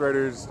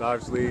demonstrators.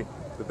 Obviously,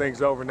 the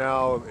thing's over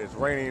now. It's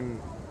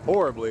raining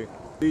horribly.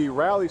 The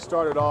rally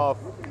started off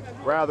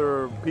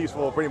rather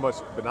peaceful, pretty much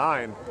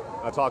benign.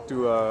 I talked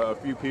to a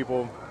few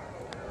people,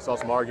 saw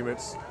some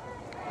arguments,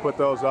 put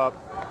those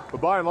up.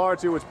 But by and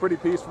large, it was pretty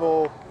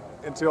peaceful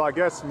until I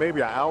guess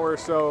maybe an hour or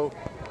so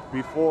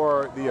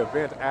before the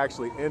event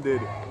actually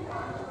ended.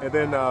 And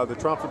then the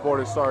Trump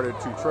supporters started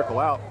to trickle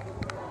out.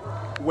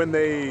 When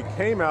they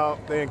came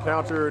out, they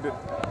encountered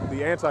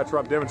the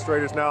anti-Trump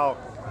demonstrators. Now,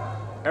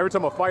 every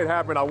time a fight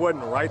happened, I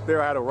wasn't right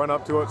there. I had to run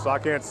up to it, so I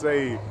can't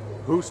say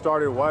who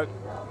started what.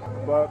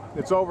 But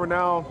it's over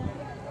now.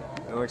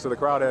 And like I said, the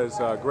crowd has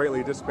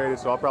greatly dissipated,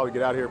 so I'll probably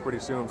get out of here pretty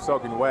soon. I'm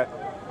soaking wet.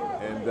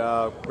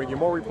 And bring you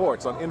more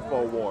reports on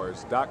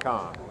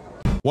INFOWARS.com.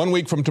 1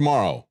 week from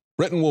tomorrow,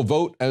 Britain will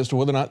vote as to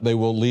whether or not they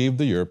will leave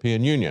the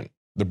European Union,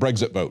 the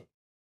Brexit vote.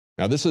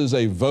 Now, this is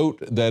a vote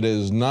that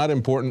is not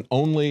important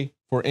only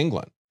for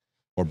England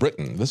or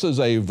Britain. This is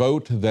a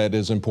vote that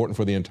is important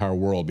for the entire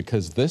world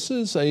because this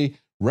is a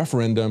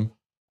referendum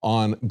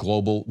on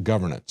global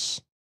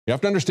governance. You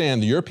have to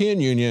understand the European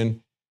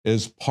Union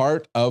is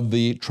part of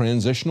the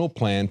transitional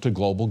plan to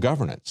global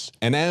governance.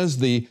 And as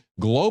the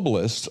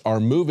globalists are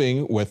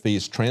moving with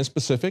these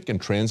trans-Pacific and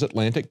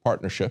transatlantic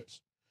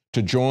partnerships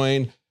to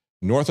join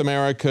North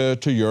America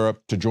to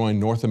Europe, to join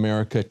North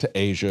America to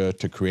Asia,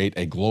 to create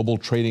a global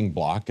trading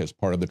bloc as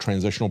part of the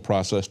transitional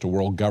process to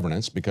world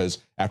governance, because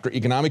after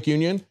economic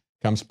union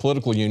comes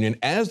political union,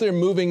 as they're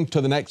moving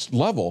to the next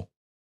level,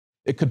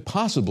 it could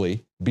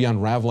possibly be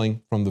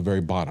unraveling from the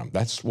very bottom.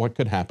 That's what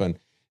could happen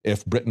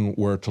if Britain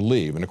were to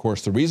leave. And of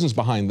course, the reasons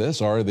behind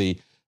this are the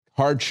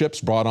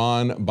hardships brought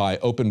on by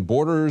open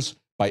borders,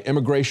 by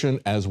immigration,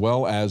 as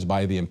well as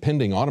by the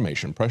impending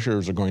automation.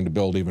 Pressures are going to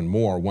build even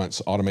more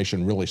once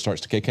automation really starts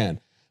to kick in.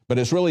 But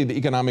it's really the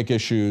economic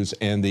issues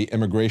and the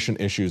immigration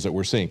issues that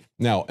we're seeing.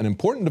 Now, an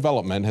important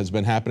development has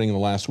been happening in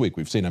the last week.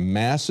 We've seen a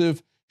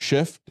massive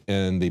shift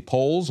in the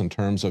polls in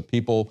terms of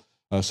people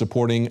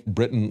supporting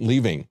Britain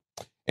leaving.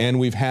 And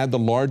we've had the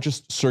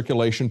largest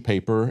circulation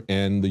paper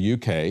in the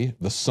UK,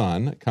 The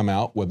Sun, come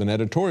out with an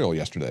editorial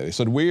yesterday. They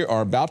said, we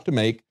are about to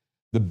make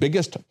the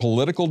biggest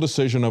political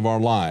decision of our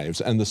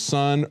lives, and The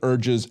Sun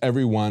urges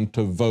everyone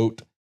to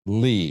vote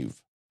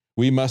leave.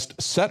 We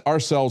must set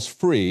ourselves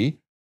free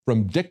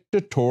from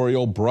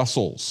dictatorial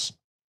Brussels.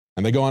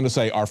 And they go on to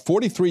say, our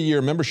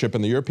 43-year membership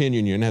in the European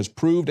Union has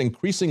proved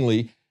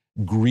increasingly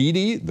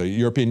greedy. The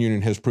European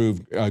Union has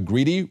proved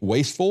greedy,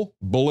 wasteful,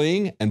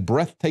 bullying, and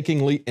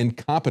breathtakingly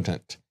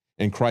incompetent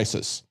in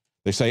crisis.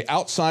 They say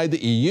outside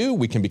the EU,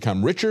 we can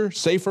become richer,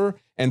 safer,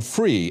 and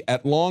free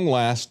at long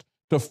last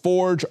to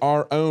forge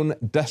our own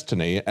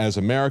destiny as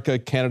America,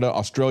 Canada,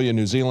 Australia,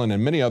 New Zealand,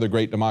 and many other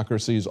great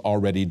democracies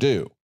already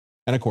do.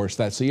 And of course,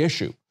 that's the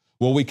issue.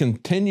 Will we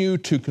continue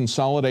to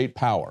consolidate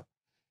power?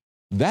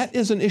 That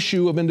is an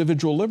issue of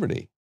individual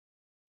liberty.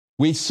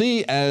 We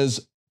see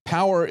as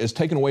power is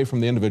taken away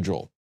from the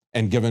individual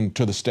and given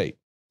to the state.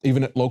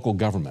 Even at local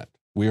government,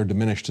 we are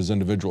diminished as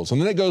individuals.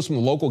 And then it goes from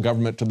the local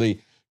government to the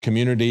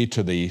community,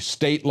 to the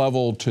state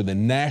level, to the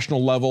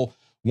national level.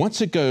 Once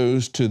it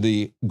goes to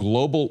the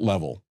global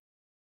level,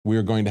 we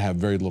are going to have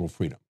very little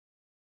freedom.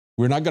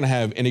 We're not going to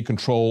have any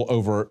control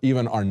over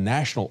even our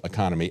national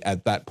economy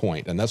at that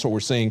point. And that's what we're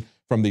seeing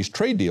from these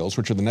trade deals,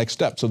 which are the next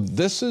step. So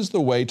this is the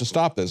way to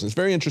stop this. It's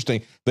very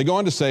interesting. They go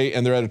on to say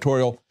in their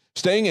editorial,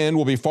 staying in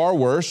will be far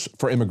worse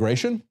for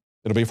immigration.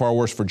 It'll be far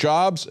worse for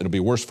jobs. It'll be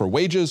worse for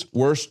wages,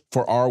 worse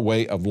for our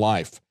way of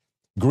life.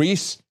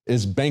 Greece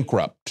is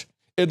bankrupt.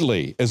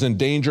 Italy is in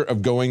danger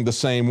of going the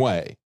same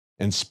way.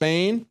 In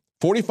Spain,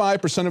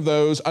 45% of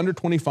those under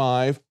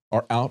 25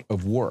 are out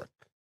of work.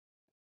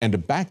 And to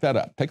back that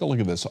up, take a look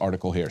at this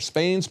article here.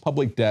 Spain's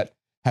public debt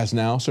has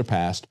now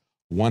surpassed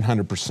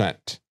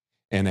 100%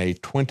 in a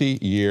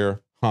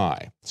 20-year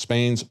high.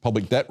 Spain's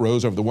public debt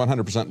rose over the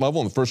 100%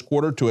 level in the first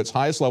quarter to its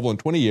highest level in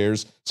 20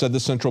 years, said the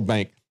central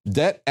bank.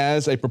 Debt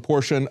as a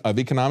proportion of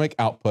economic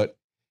output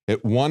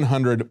at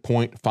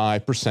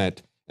 100.5%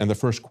 in the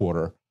first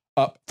quarter,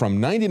 up from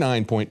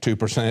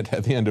 99.2%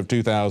 at the end of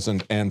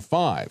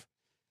 2005.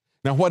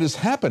 Now, what is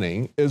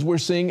happening is we're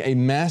seeing a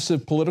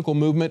massive political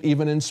movement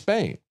even in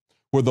Spain,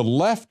 where the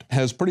left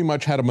has pretty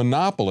much had a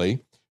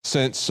monopoly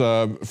since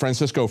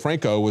Francisco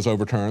Franco was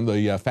overturned,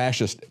 the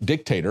fascist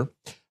dictator.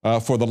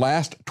 For the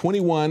last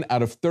 21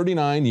 out of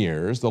 39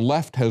 years, the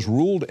left has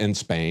ruled in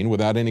Spain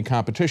without any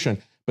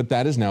competition, but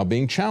that is now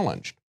being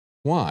challenged.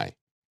 Why?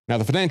 Now,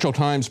 the Financial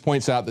Times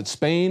points out that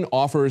Spain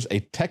offers a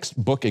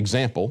textbook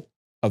example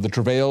of the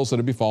travails that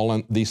have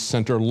befallen the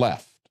center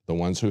left, the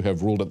ones who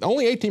have ruled it.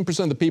 Only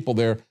 18% of the people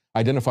there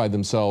identify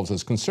themselves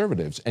as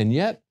conservatives, and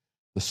yet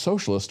the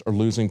socialists are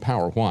losing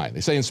power. Why?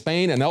 They say in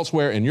Spain and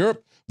elsewhere in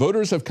Europe,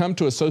 voters have come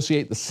to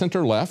associate the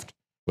center left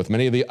with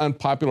many of the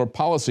unpopular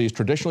policies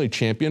traditionally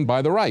championed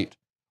by the right.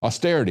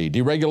 Austerity,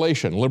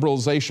 deregulation,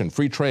 liberalization,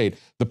 free trade.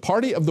 The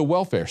party of the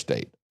welfare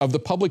state, of the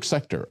public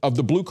sector, of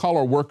the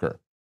blue-collar worker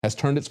has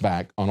turned its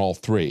back on all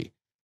three.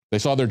 They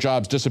saw their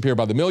jobs disappear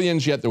by the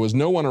millions, yet there was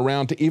no one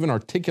around to even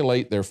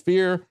articulate their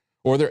fear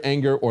or their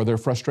anger or their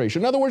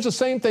frustration. In other words, the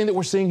same thing that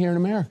we're seeing here in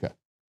America.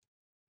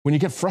 When you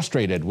get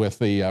frustrated with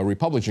the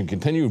Republicans, you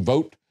continue to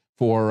vote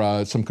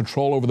for some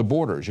control over the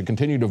borders. You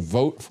continue to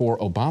vote for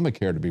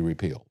Obamacare to be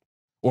repealed.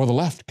 Or the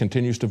left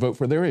continues to vote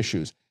for their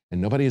issues,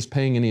 and nobody is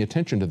paying any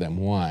attention to them.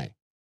 Why?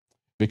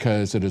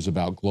 Because it is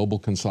about global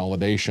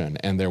consolidation,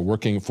 and they're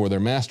working for their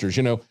masters.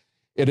 You know,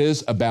 it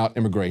is about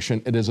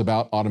immigration, it is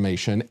about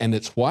automation, and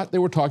it's what they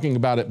were talking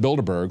about at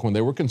Bilderberg when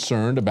they were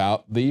concerned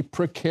about the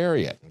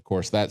precariat. Of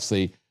course, that's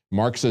the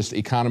Marxist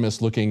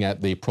economists looking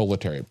at the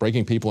proletariat,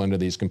 breaking people into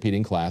these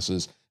competing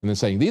classes, and then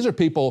saying, these are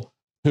people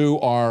who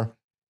are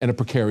in a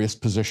precarious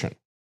position.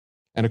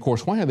 And of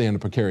course, why are they in a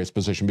precarious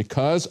position?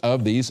 Because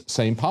of these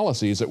same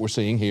policies that we're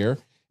seeing here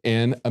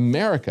in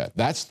America.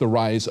 That's the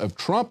rise of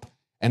Trump,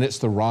 and it's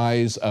the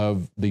rise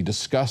of the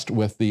disgust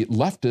with the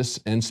leftists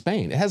in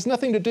Spain. It has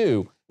nothing to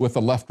do with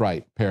the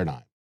left-right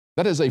paradigm.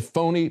 That is a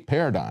phony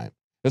paradigm.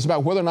 It's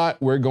about whether or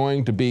not we're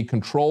going to be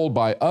controlled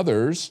by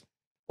others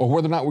or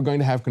whether or not we're going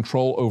to have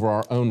control over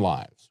our own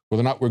lives,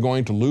 whether or not we're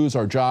going to lose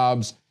our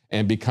jobs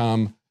and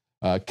become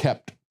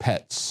kept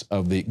pets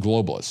of the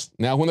globalists.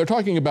 Now, when they're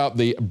talking about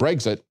the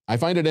Brexit, I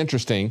find it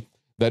interesting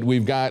that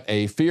we've got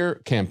a fear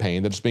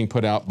campaign that's being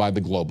put out by the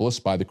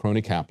globalists, by the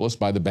crony capitalists,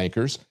 by the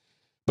bankers.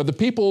 But the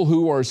people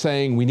who are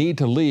saying we need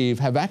to leave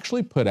have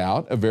actually put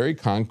out a very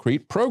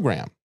concrete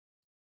program.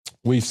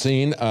 We've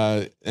seen,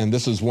 and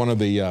this is one of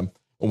the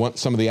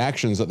some of the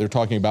actions that they're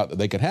talking about that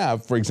they could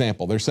have. For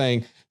example, they're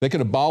saying they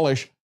could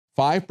abolish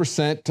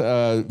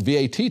 5%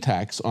 VAT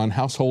tax on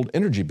household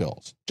energy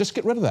bills. Just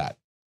get rid of that.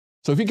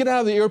 So if you get out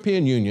of the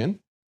European Union,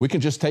 we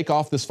can just take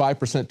off this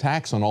 5%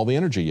 tax on all the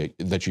energy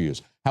that you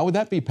use. How would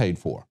that be paid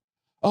for?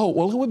 Oh,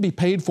 well, it would be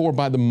paid for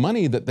by the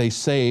money that they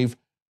save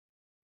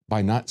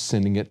by not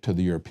sending it to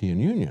the European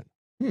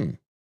Union.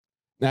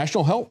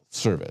 National Health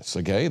Service,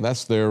 okay,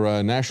 that's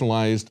their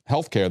nationalized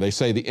health care. They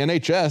say the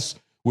NHS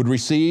would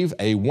receive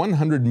a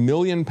 £100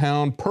 million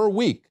per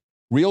week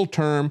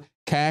real-term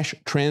cash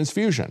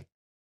transfusion.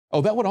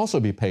 Oh, that would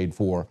also be paid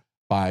for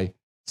by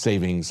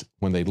savings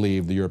when they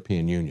leave the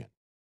European Union.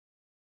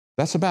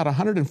 That's about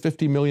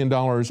 $150 million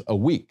a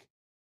week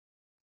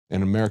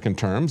in American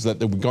terms that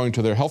they would go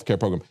into their healthcare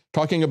program.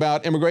 Talking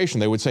about immigration,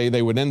 they would say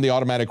they would end the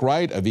automatic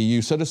right of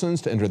EU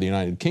citizens to enter the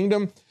United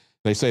Kingdom.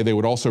 They say they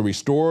would also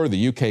restore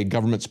the UK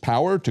government's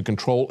power to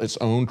control its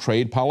own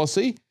trade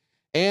policy,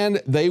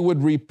 and they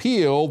would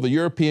repeal the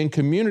European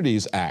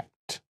Communities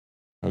Act.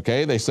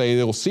 Okay, they say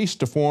they will cease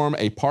to form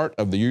a part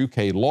of the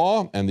UK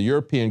law, and the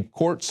European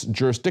court's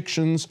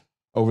jurisdictions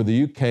over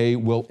the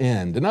UK will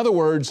end. In other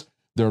words,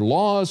 their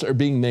laws are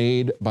being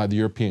made by the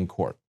European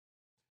Court.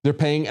 They're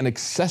paying an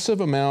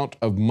excessive amount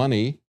of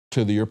money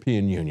to the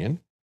European Union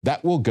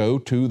that will go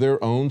to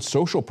their own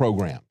social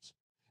programs.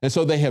 And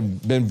so they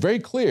have been very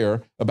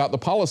clear about the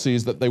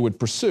policies that they would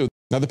pursue.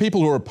 Now, the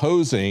people who are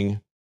opposing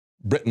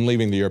Britain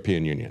leaving the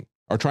European Union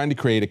are trying to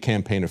create a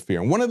campaign of fear.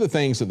 And one of the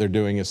things that they're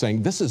doing is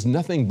saying this is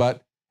nothing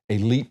but a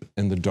leap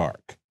in the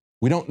dark.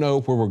 We don't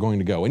know where we're going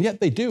to go. And yet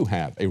they do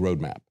have a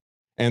roadmap.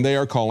 And they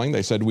are calling,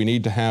 they said we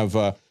need to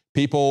have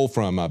people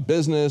from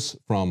business,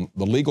 from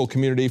the legal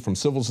community, from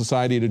civil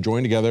society to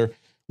join together.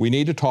 We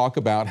need to talk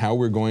about how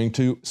we're going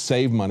to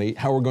save money,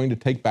 how we're going to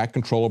take back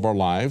control of our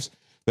lives.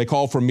 They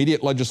call for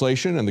immediate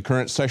legislation in the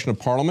current session of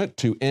Parliament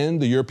to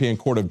end the European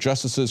Court of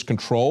Justice's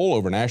control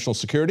over national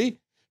security,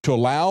 to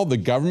allow the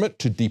government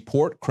to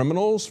deport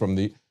criminals from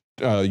the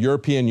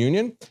European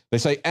Union. They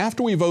say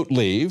after we vote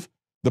leave,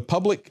 the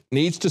public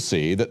needs to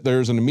see that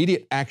there's an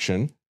immediate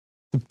action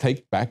to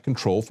take back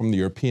control from the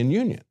European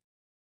Union.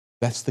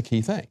 That's the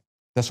key thing.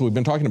 That's what we've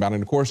been talking about.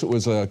 And of course, it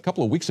was a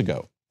couple of weeks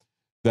ago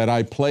that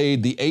I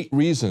played the 8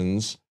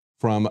 reasons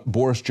from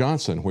Boris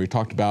Johnson, where he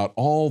talked about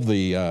all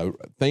the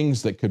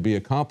things that could be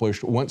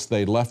accomplished once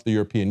they left the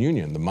European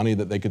Union, the money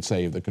that they could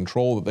save, the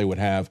control that they would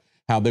have,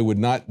 how they would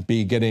not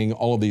be getting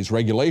all of these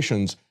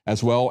regulations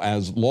as well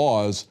as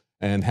laws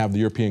and have the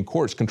European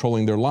courts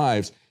controlling their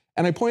lives.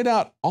 And I point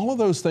out all of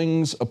those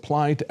things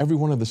apply to every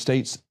one of the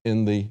states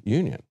in the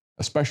Union,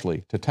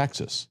 especially to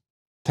Texas.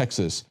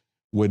 Texas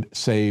would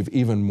save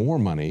even more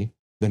money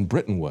than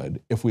Britain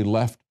would if we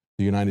left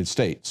the United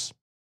States.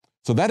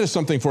 So that is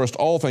something for us to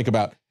all think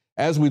about.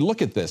 As we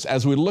look at this,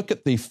 as we look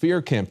at the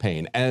fear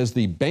campaign, as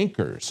the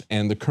bankers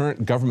and the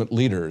current government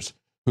leaders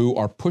who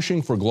are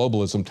pushing for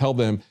globalism tell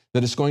them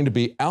that it's going to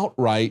be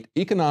outright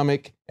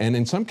economic, and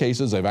in some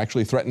cases they've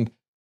actually threatened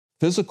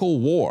physical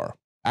war,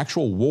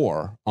 actual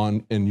war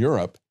in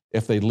Europe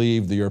if they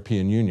leave the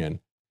European Union.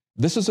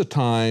 This is a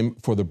time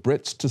for the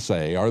Brits to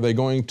say, are they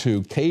going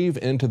to cave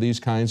into these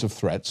kinds of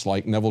threats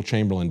like Neville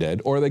Chamberlain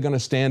did, or are they going to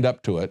stand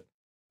up to it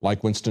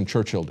like Winston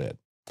Churchill did?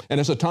 And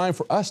it's a time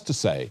for us to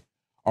say,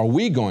 are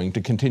we going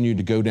to continue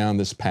to go down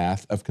this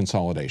path of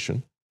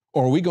consolidation?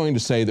 Or are we going to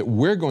say that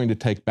we're going to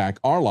take back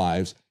our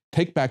lives,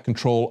 take back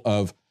control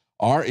of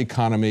our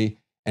economy,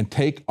 and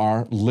take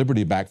our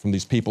liberty back from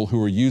these people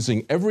who are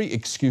using every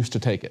excuse to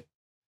take it?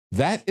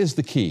 That is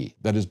the key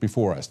that is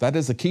before us. That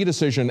is the key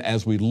decision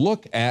as we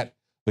look at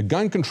the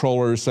gun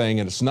controllers saying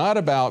it's not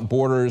about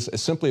borders,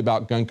 it's simply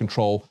about gun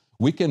control.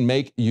 We can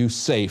make you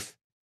safe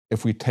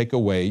if we take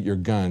away your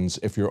guns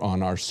if you're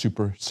on our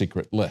super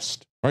secret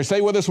list. All right,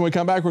 stay with us. When we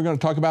come back, we're going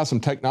to talk about some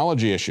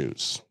technology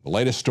issues. The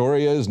latest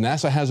story is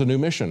NASA has a new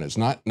mission. It's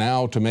not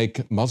now to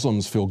make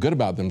Muslims feel good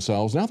about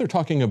themselves. Now they're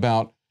talking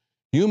about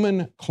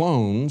human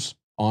clones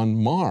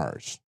on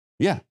Mars.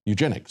 Yeah,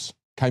 eugenics,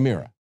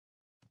 chimera.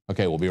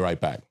 Okay, we'll be right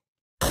back.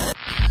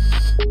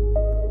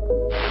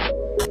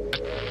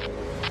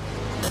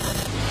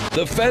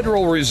 The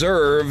Federal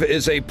Reserve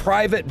is a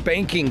private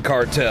banking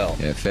cartel.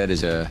 The Fed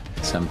is a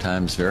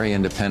sometimes very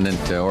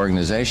independent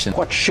organization.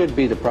 What should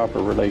be the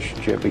proper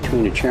relationship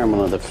between a chairman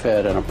of the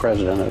Fed and a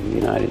president of the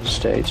United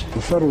States?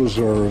 The Federal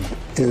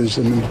Reserve is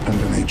an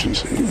independent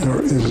agency.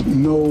 There is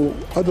no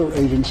other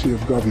agency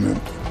of government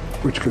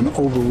which can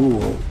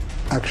overrule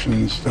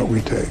actions that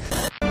we take.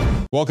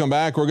 Welcome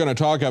back. We're going to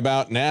talk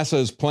about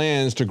NASA's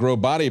plans to grow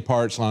body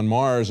parts on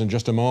Mars in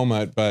just a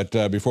moment. But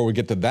before we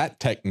get to that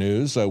tech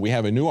news, we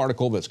have a new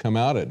article that's come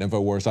out at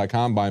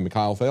INFOWARS.com by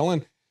Mikhail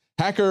Phelan.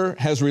 Hacker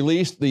has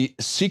released the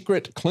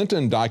secret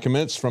Clinton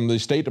documents from the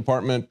State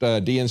Department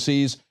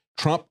DNC's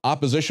Trump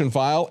opposition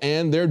file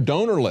and their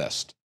donor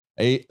list.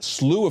 A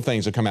slew of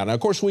things have come out. Now, of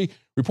course, we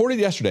reported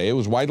yesterday, it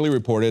was widely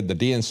reported, the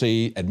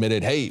DNC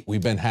admitted, hey,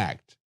 we've been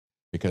hacked,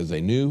 because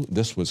they knew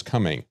this was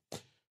coming.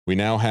 We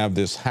now have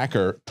this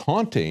hacker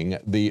taunting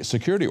the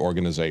security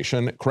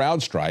organization,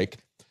 CrowdStrike.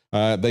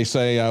 They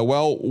say,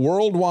 well,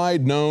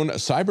 worldwide known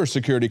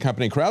cybersecurity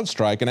company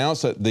CrowdStrike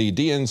announced that the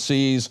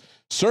DNC's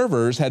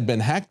servers had been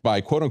hacked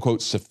by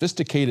quote-unquote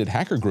sophisticated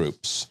hacker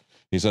groups.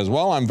 He says,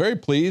 well, I'm very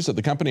pleased that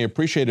the company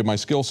appreciated my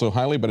skill so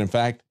highly, but in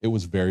fact, it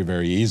was very,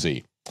 very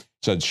easy. He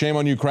said, shame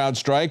on you,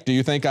 CrowdStrike. Do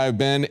you think I've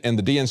been in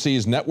the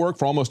DNC's network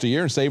for almost a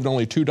year and saved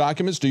only 2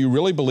 documents? Do you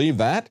really believe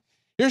that?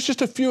 Here's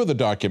just a few of the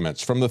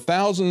documents from the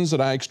thousands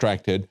that I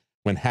extracted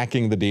when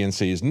hacking the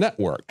DNC's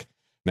network.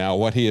 Now,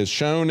 what he has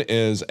shown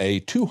is a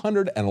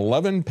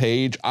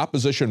 211-page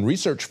opposition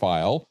research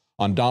file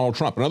on Donald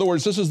Trump. In other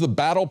words, this is the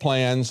battle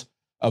plans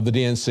of the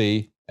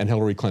DNC and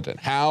Hillary Clinton.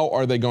 How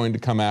are they going to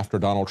come after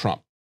Donald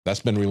Trump?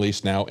 That's been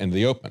released now in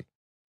the open.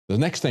 The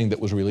next thing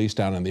that was released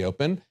out in the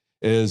open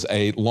is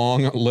a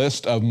long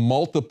list of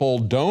multiple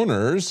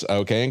donors,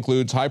 okay,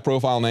 includes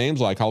high-profile names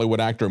like Hollywood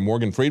actor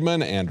Morgan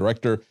Freeman and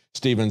director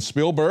Steven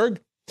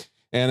Spielberg.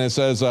 And it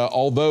says,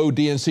 although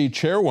DNC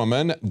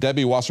chairwoman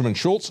Debbie Wasserman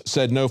Schultz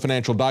said no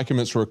financial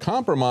documents were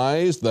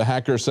compromised, the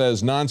hacker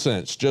says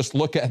nonsense. Just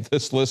look at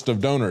this list of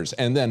donors.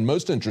 And then,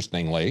 most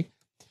interestingly,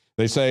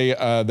 they say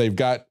they've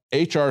got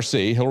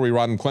HRC, Hillary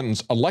Rodham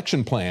Clinton's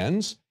election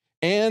plans,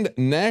 and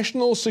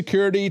national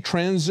security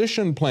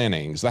transition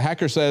plannings. The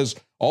hacker says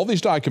all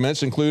these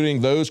documents,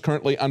 including those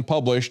currently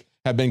unpublished,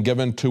 have been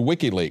given to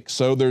WikiLeaks.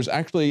 So there's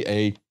actually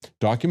a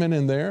document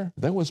in there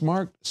that was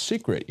marked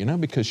secret, you know,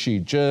 because she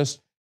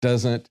just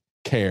doesn't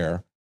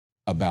care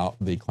about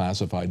the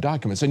classified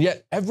documents. And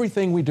yet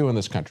everything we do in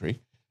this country,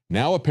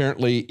 now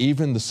apparently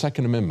even the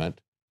Second Amendment,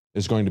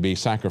 is going to be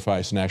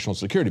sacrificed to national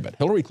security. But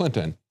Hillary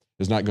Clinton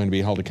is not going to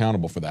be held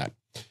accountable for that.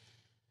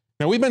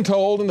 Now, we've been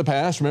told in the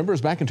past, remember, it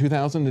was back in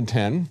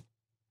 2010,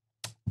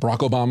 Barack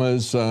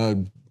Obama's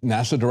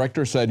NASA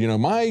director said, you know,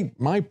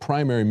 my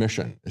primary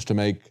mission is to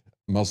make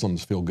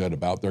Muslims feel good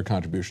about their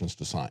contributions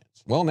to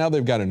science. Well, now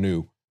they've got a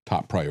new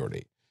top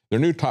priority. Their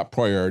new top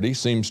priority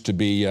seems to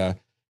be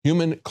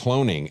human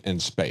cloning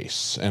in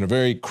space, and a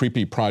very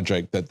creepy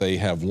project that they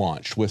have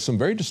launched with some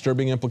very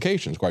disturbing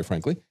implications, quite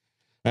frankly.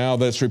 Now,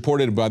 that's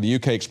reported by the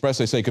UK Express.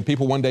 They say, could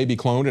people one day be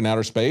cloned in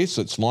outer space?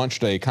 It's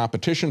launched a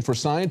competition for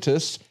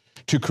scientists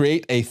to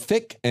create a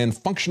thick and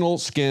functional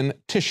skin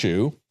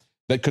tissue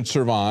that could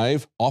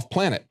survive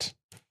off-planet.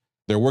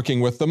 They're working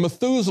with the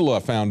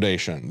Methuselah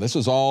Foundation. This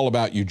is all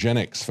about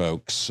eugenics,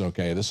 folks.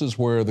 Okay, this is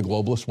where the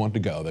globalists want to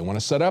go. They want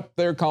to set up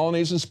their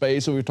colonies in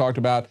space that we've talked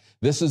about.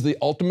 This is the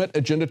ultimate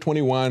Agenda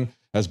 21.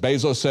 As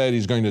Bezos said,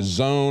 he's going to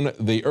zone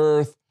the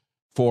Earth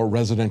for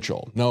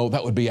residential. No,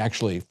 that would be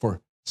actually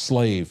for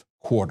slave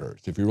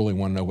quarters, if you really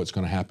want to know what's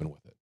going to happen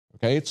with it.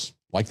 Okay, it's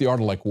like the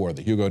Ardalek War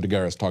that Hugo de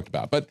Garis talked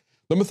about. But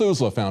the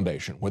Methuselah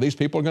Foundation, where these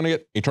people are going to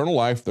get eternal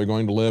life, they're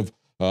going to live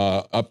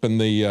up in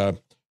the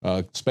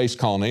space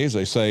colonies.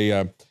 They say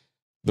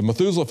the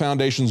Methuselah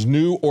Foundation's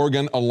New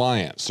Organ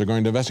Alliance. They're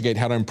going to investigate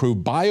how to improve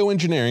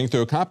bioengineering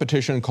through a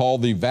competition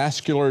called the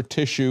Vascular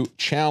Tissue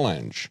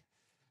Challenge.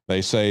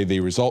 They say the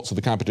results of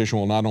the competition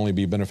will not only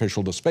be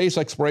beneficial to space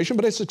exploration,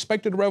 but it's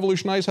expected to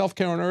revolutionize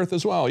healthcare on Earth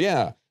as well.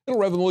 Yeah, it'll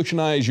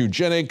revolutionize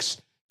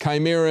eugenics,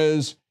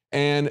 chimeras,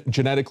 and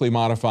genetically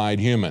modified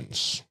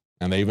humans.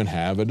 And they even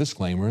have a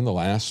disclaimer in the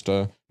last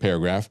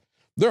paragraph.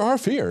 There are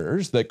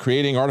fears that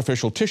creating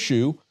artificial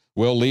tissue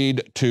will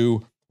lead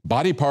to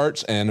body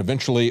parts and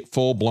eventually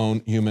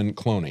full-blown human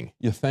cloning.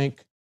 You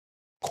think?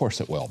 Of course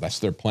it will. That's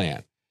their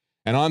plan.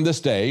 And on this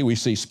day, we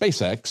see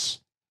SpaceX,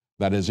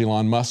 that is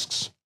Elon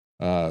Musk's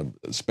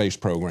space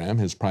program,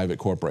 his private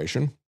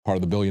corporation, part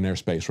of the billionaire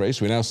space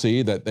race. We now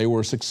see that they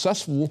were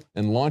successful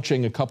in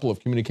launching a couple of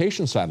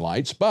communication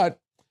satellites, but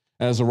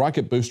as the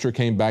rocket booster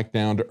came back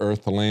down to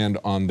Earth to land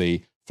on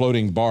the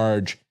floating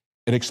barge,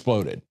 it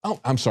exploded. Oh,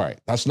 I'm sorry.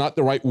 That's not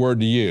the right word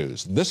to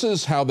use. This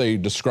is how they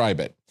describe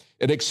it.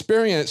 It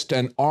experienced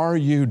an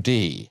RUD,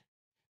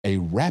 a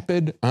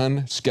rapid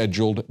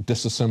unscheduled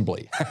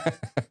disassembly.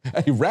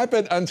 A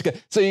rapid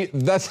unscheduled. See,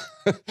 that's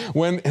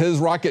when his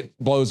rocket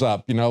blows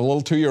up. You know, a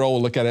little 2-year-old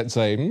will look at it and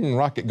say,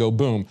 rocket go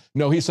boom.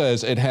 No, he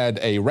says it had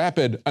a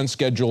rapid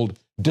unscheduled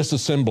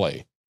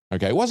disassembly.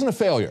 Okay, it wasn't a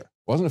failure.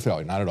 It wasn't a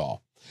failure, not at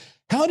all.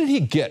 How did he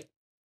get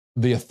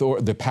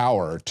the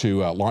power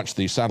to launch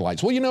these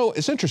satellites? Well, you know,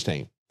 it's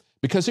interesting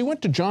because he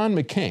went to John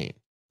McCain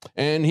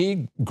and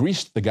he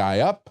greased the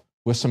guy up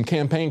with some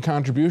campaign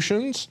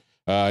contributions.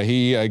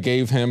 He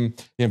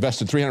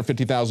invested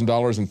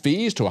 $350,000 in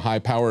fees to a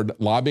high-powered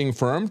lobbying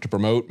firm to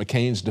promote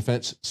McCain's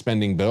defense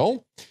spending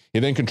bill. He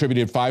then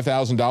contributed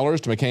 $5,000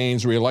 to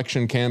McCain's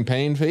reelection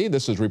campaign fee.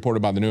 This is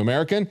reported by the New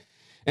American,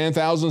 and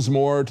thousands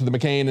more to the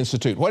McCain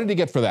Institute. What did he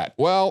get for that?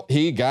 Well,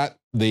 he got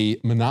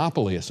the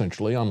monopoly,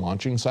 essentially, on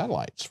launching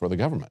satellites for the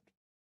government.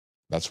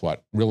 That's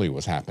what really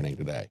was happening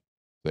today.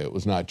 It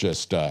was not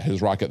just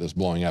his rocket that's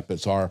blowing up,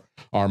 it's our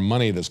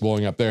money that's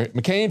blowing up there.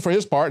 McCain, for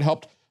his part,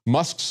 helped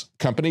Musk's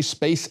company,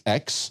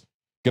 SpaceX,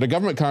 get a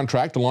government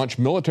contract to launch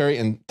military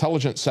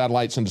intelligence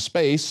satellites into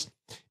space,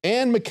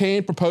 and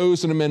McCain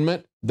proposed an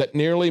amendment that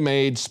nearly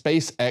made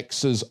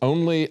SpaceX's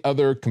only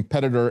other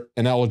competitor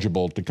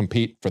ineligible to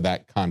compete for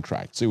that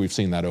contract. See, we've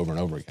seen that over and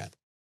over again.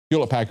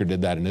 Hewlett-Packard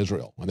did that in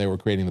Israel when they were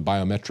creating the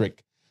biometric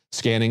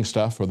scanning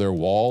stuff for their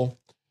wall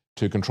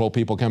to control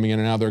people coming in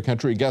and out of their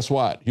country. Guess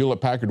what?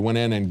 Hewlett-Packard went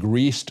in and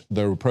greased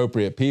the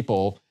appropriate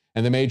people,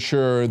 and they made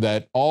sure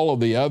that all of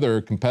the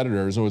other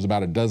competitors, there was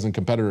about a dozen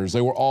competitors,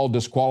 they were all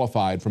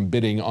disqualified from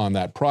bidding on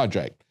that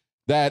project.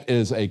 That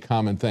is a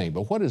common thing.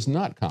 But what is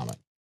not common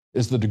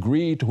is the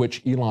degree to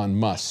which Elon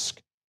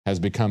Musk has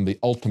become the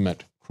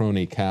ultimate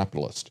crony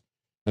capitalist.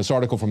 This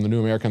article from the New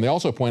American, they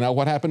also point out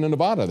what happened in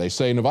Nevada. They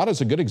say Nevada's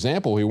a good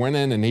example. He went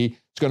in and he's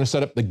going to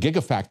set up the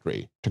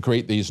gigafactory to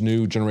create these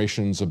new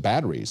generations of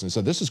batteries. And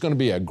so this is going to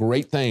be a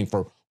great thing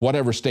for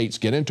whatever states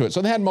get into it.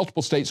 So they had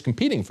multiple states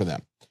competing for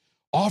them,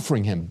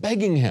 offering him,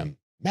 begging him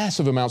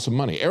massive amounts of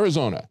money.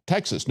 Arizona,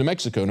 Texas, New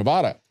Mexico,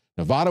 Nevada.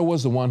 Nevada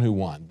was the one who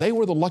won. They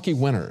were the lucky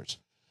winners.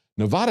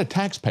 Nevada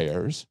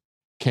taxpayers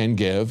can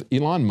give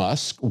Elon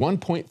Musk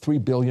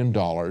 $1.3 billion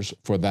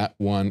for that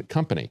one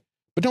company.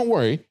 But don't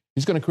worry,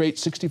 he's going to create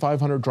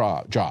 6,500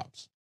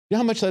 jobs. You know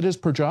how much that is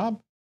per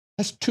job?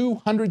 That's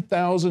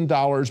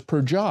 $200,000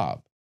 per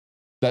job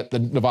that the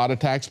Nevada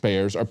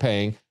taxpayers are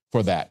paying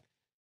for that.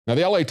 Now,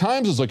 the LA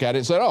Times has looked at it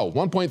and said, oh,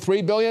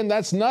 $1.3 billion,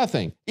 that's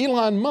nothing.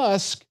 Elon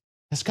Musk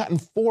has gotten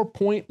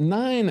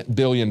 $4.9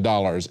 billion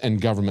in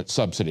government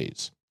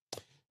subsidies.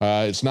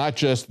 It's not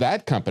just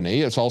that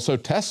company, it's also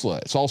Tesla,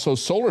 it's also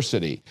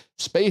SolarCity,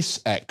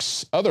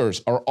 SpaceX,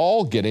 others are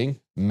all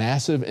getting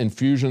massive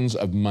infusions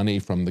of money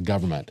from the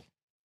government.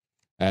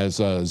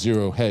 As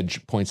Zero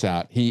Hedge points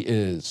out,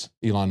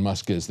 Elon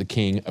Musk is the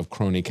king of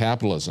crony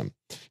capitalism.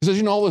 He says,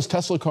 you know, all those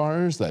Tesla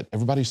cars that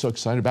everybody's so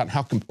excited about and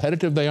how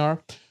competitive they are?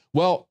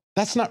 Well,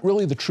 that's not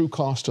really the true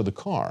cost of the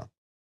car.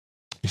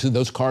 You see,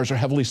 those cars are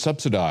heavily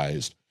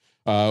subsidized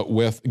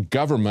with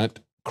government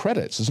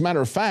credits. As a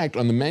matter of fact,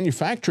 on the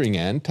manufacturing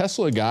end,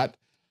 Tesla got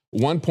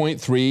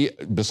besides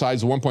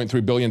the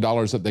 $1.3 billion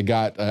that they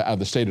got out of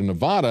the state of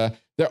Nevada,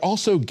 they're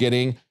also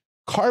getting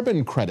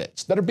carbon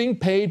credits that are being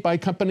paid by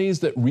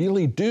companies that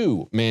really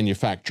do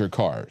manufacture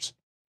cars.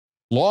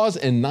 Laws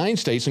in 9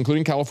 states,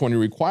 including California,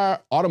 require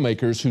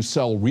automakers who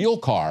sell real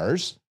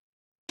cars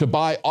to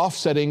buy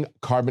offsetting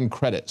carbon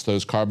credits.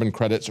 Those carbon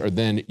credits are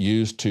then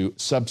used to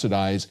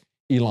subsidize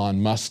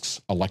Elon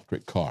Musk's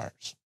electric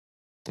cars.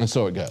 And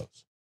so it goes.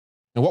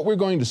 And what we're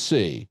going to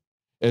see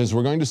is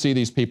we're going to see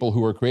these people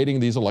who are creating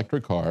these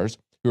electric cars,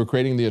 who are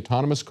creating the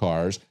autonomous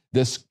cars,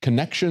 this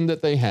connection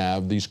that they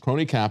have, these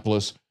crony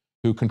capitalists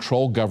who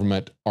control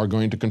government are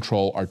going to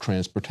control our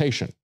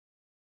transportation.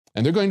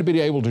 And they're going to be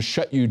able to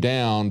shut you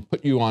down,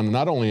 put you on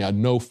not only a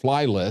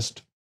no-fly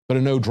list, but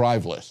a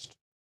no-drive list.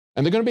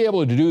 And they're going to be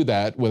able to do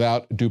that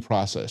without due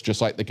process, just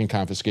like they can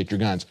confiscate your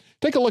guns.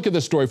 Take a look at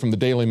this story from the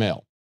Daily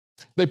Mail.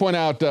 They point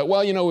out,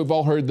 well, you know, we've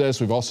all heard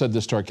this, we've all said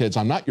this to our kids,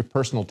 I'm not your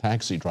personal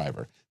taxi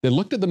driver. They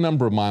looked at the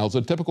number of miles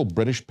a typical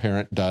British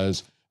parent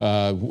does,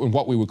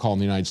 what we would call in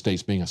the United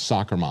States being a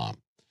soccer mom.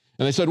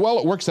 And they said, well,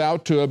 it works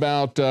out to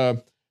about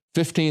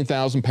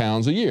 15,000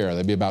 pounds a year.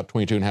 That'd be about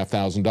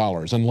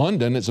 $22,500. In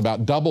London, it's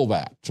about double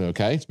that,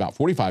 okay? It's about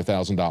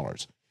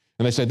 $45,000.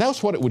 And they said,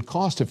 that's what it would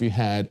cost if you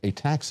had a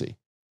taxi.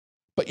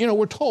 But, you know,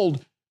 we're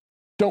told,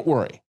 don't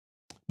worry,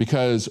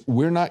 because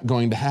we're not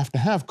going to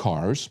have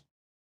cars.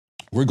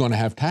 We're going to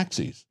have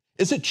taxis.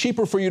 Is it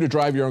cheaper for you to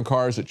drive your own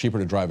car? Is it cheaper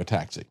to drive a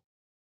taxi?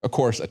 Of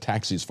course, a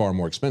taxi is far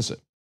more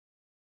expensive.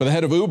 But the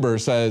head of Uber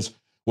says,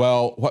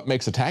 well, what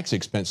makes a taxi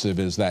expensive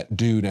is that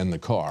dude in the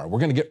car. We're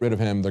going to get rid of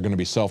him. They're going to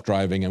be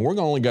self-driving, and we're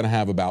only going to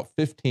have about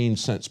 15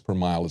 cents per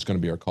mile is going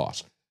to be our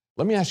cost.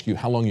 Let me ask you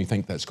how long you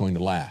think that's going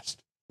to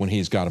last when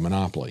he's got a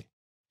monopoly.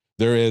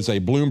 There is a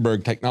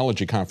Bloomberg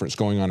technology conference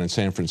going on in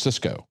San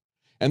Francisco.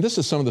 And this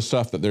is some of the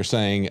stuff that they're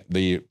saying,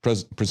 the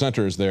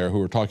presenters there who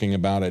are talking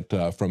about it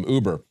from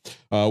Uber.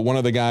 One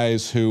of the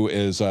guys who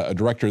is a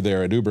director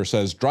there at Uber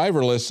says,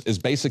 driverless is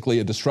basically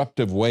a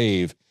disruptive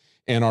wave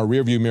in our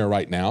rearview mirror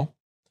right now.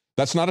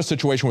 That's not a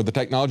situation where the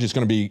technology is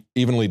going to be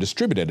evenly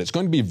distributed. It's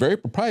going to be very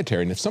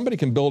proprietary. And if somebody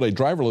can build a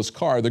driverless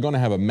car, they're going to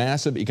have a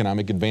massive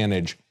economic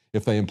advantage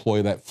if they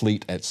employ that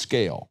fleet at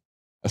scale,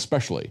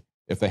 especially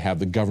if they have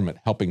the government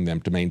helping them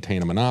to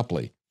maintain a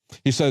monopoly.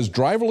 He says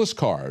driverless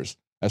cars,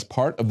 as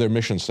part of their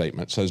mission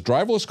statement, says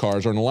driverless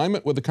cars are in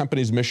alignment with the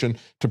company's mission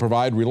to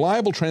provide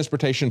reliable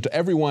transportation to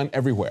everyone,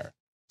 everywhere.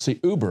 See,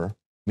 Uber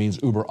means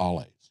Uber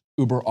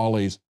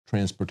alles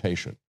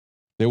transportation.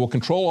 They will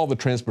control all the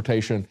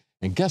transportation,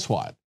 and guess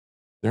what?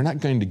 They're not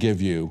going to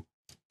give you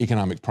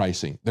economic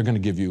pricing. They're going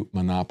to give you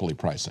monopoly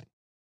pricing.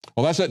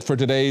 Well, that's it for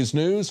today's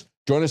news.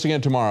 Join us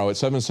again tomorrow at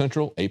 7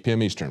 Central, 8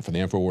 p.m. Eastern for the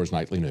INFOWARS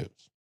Nightly News.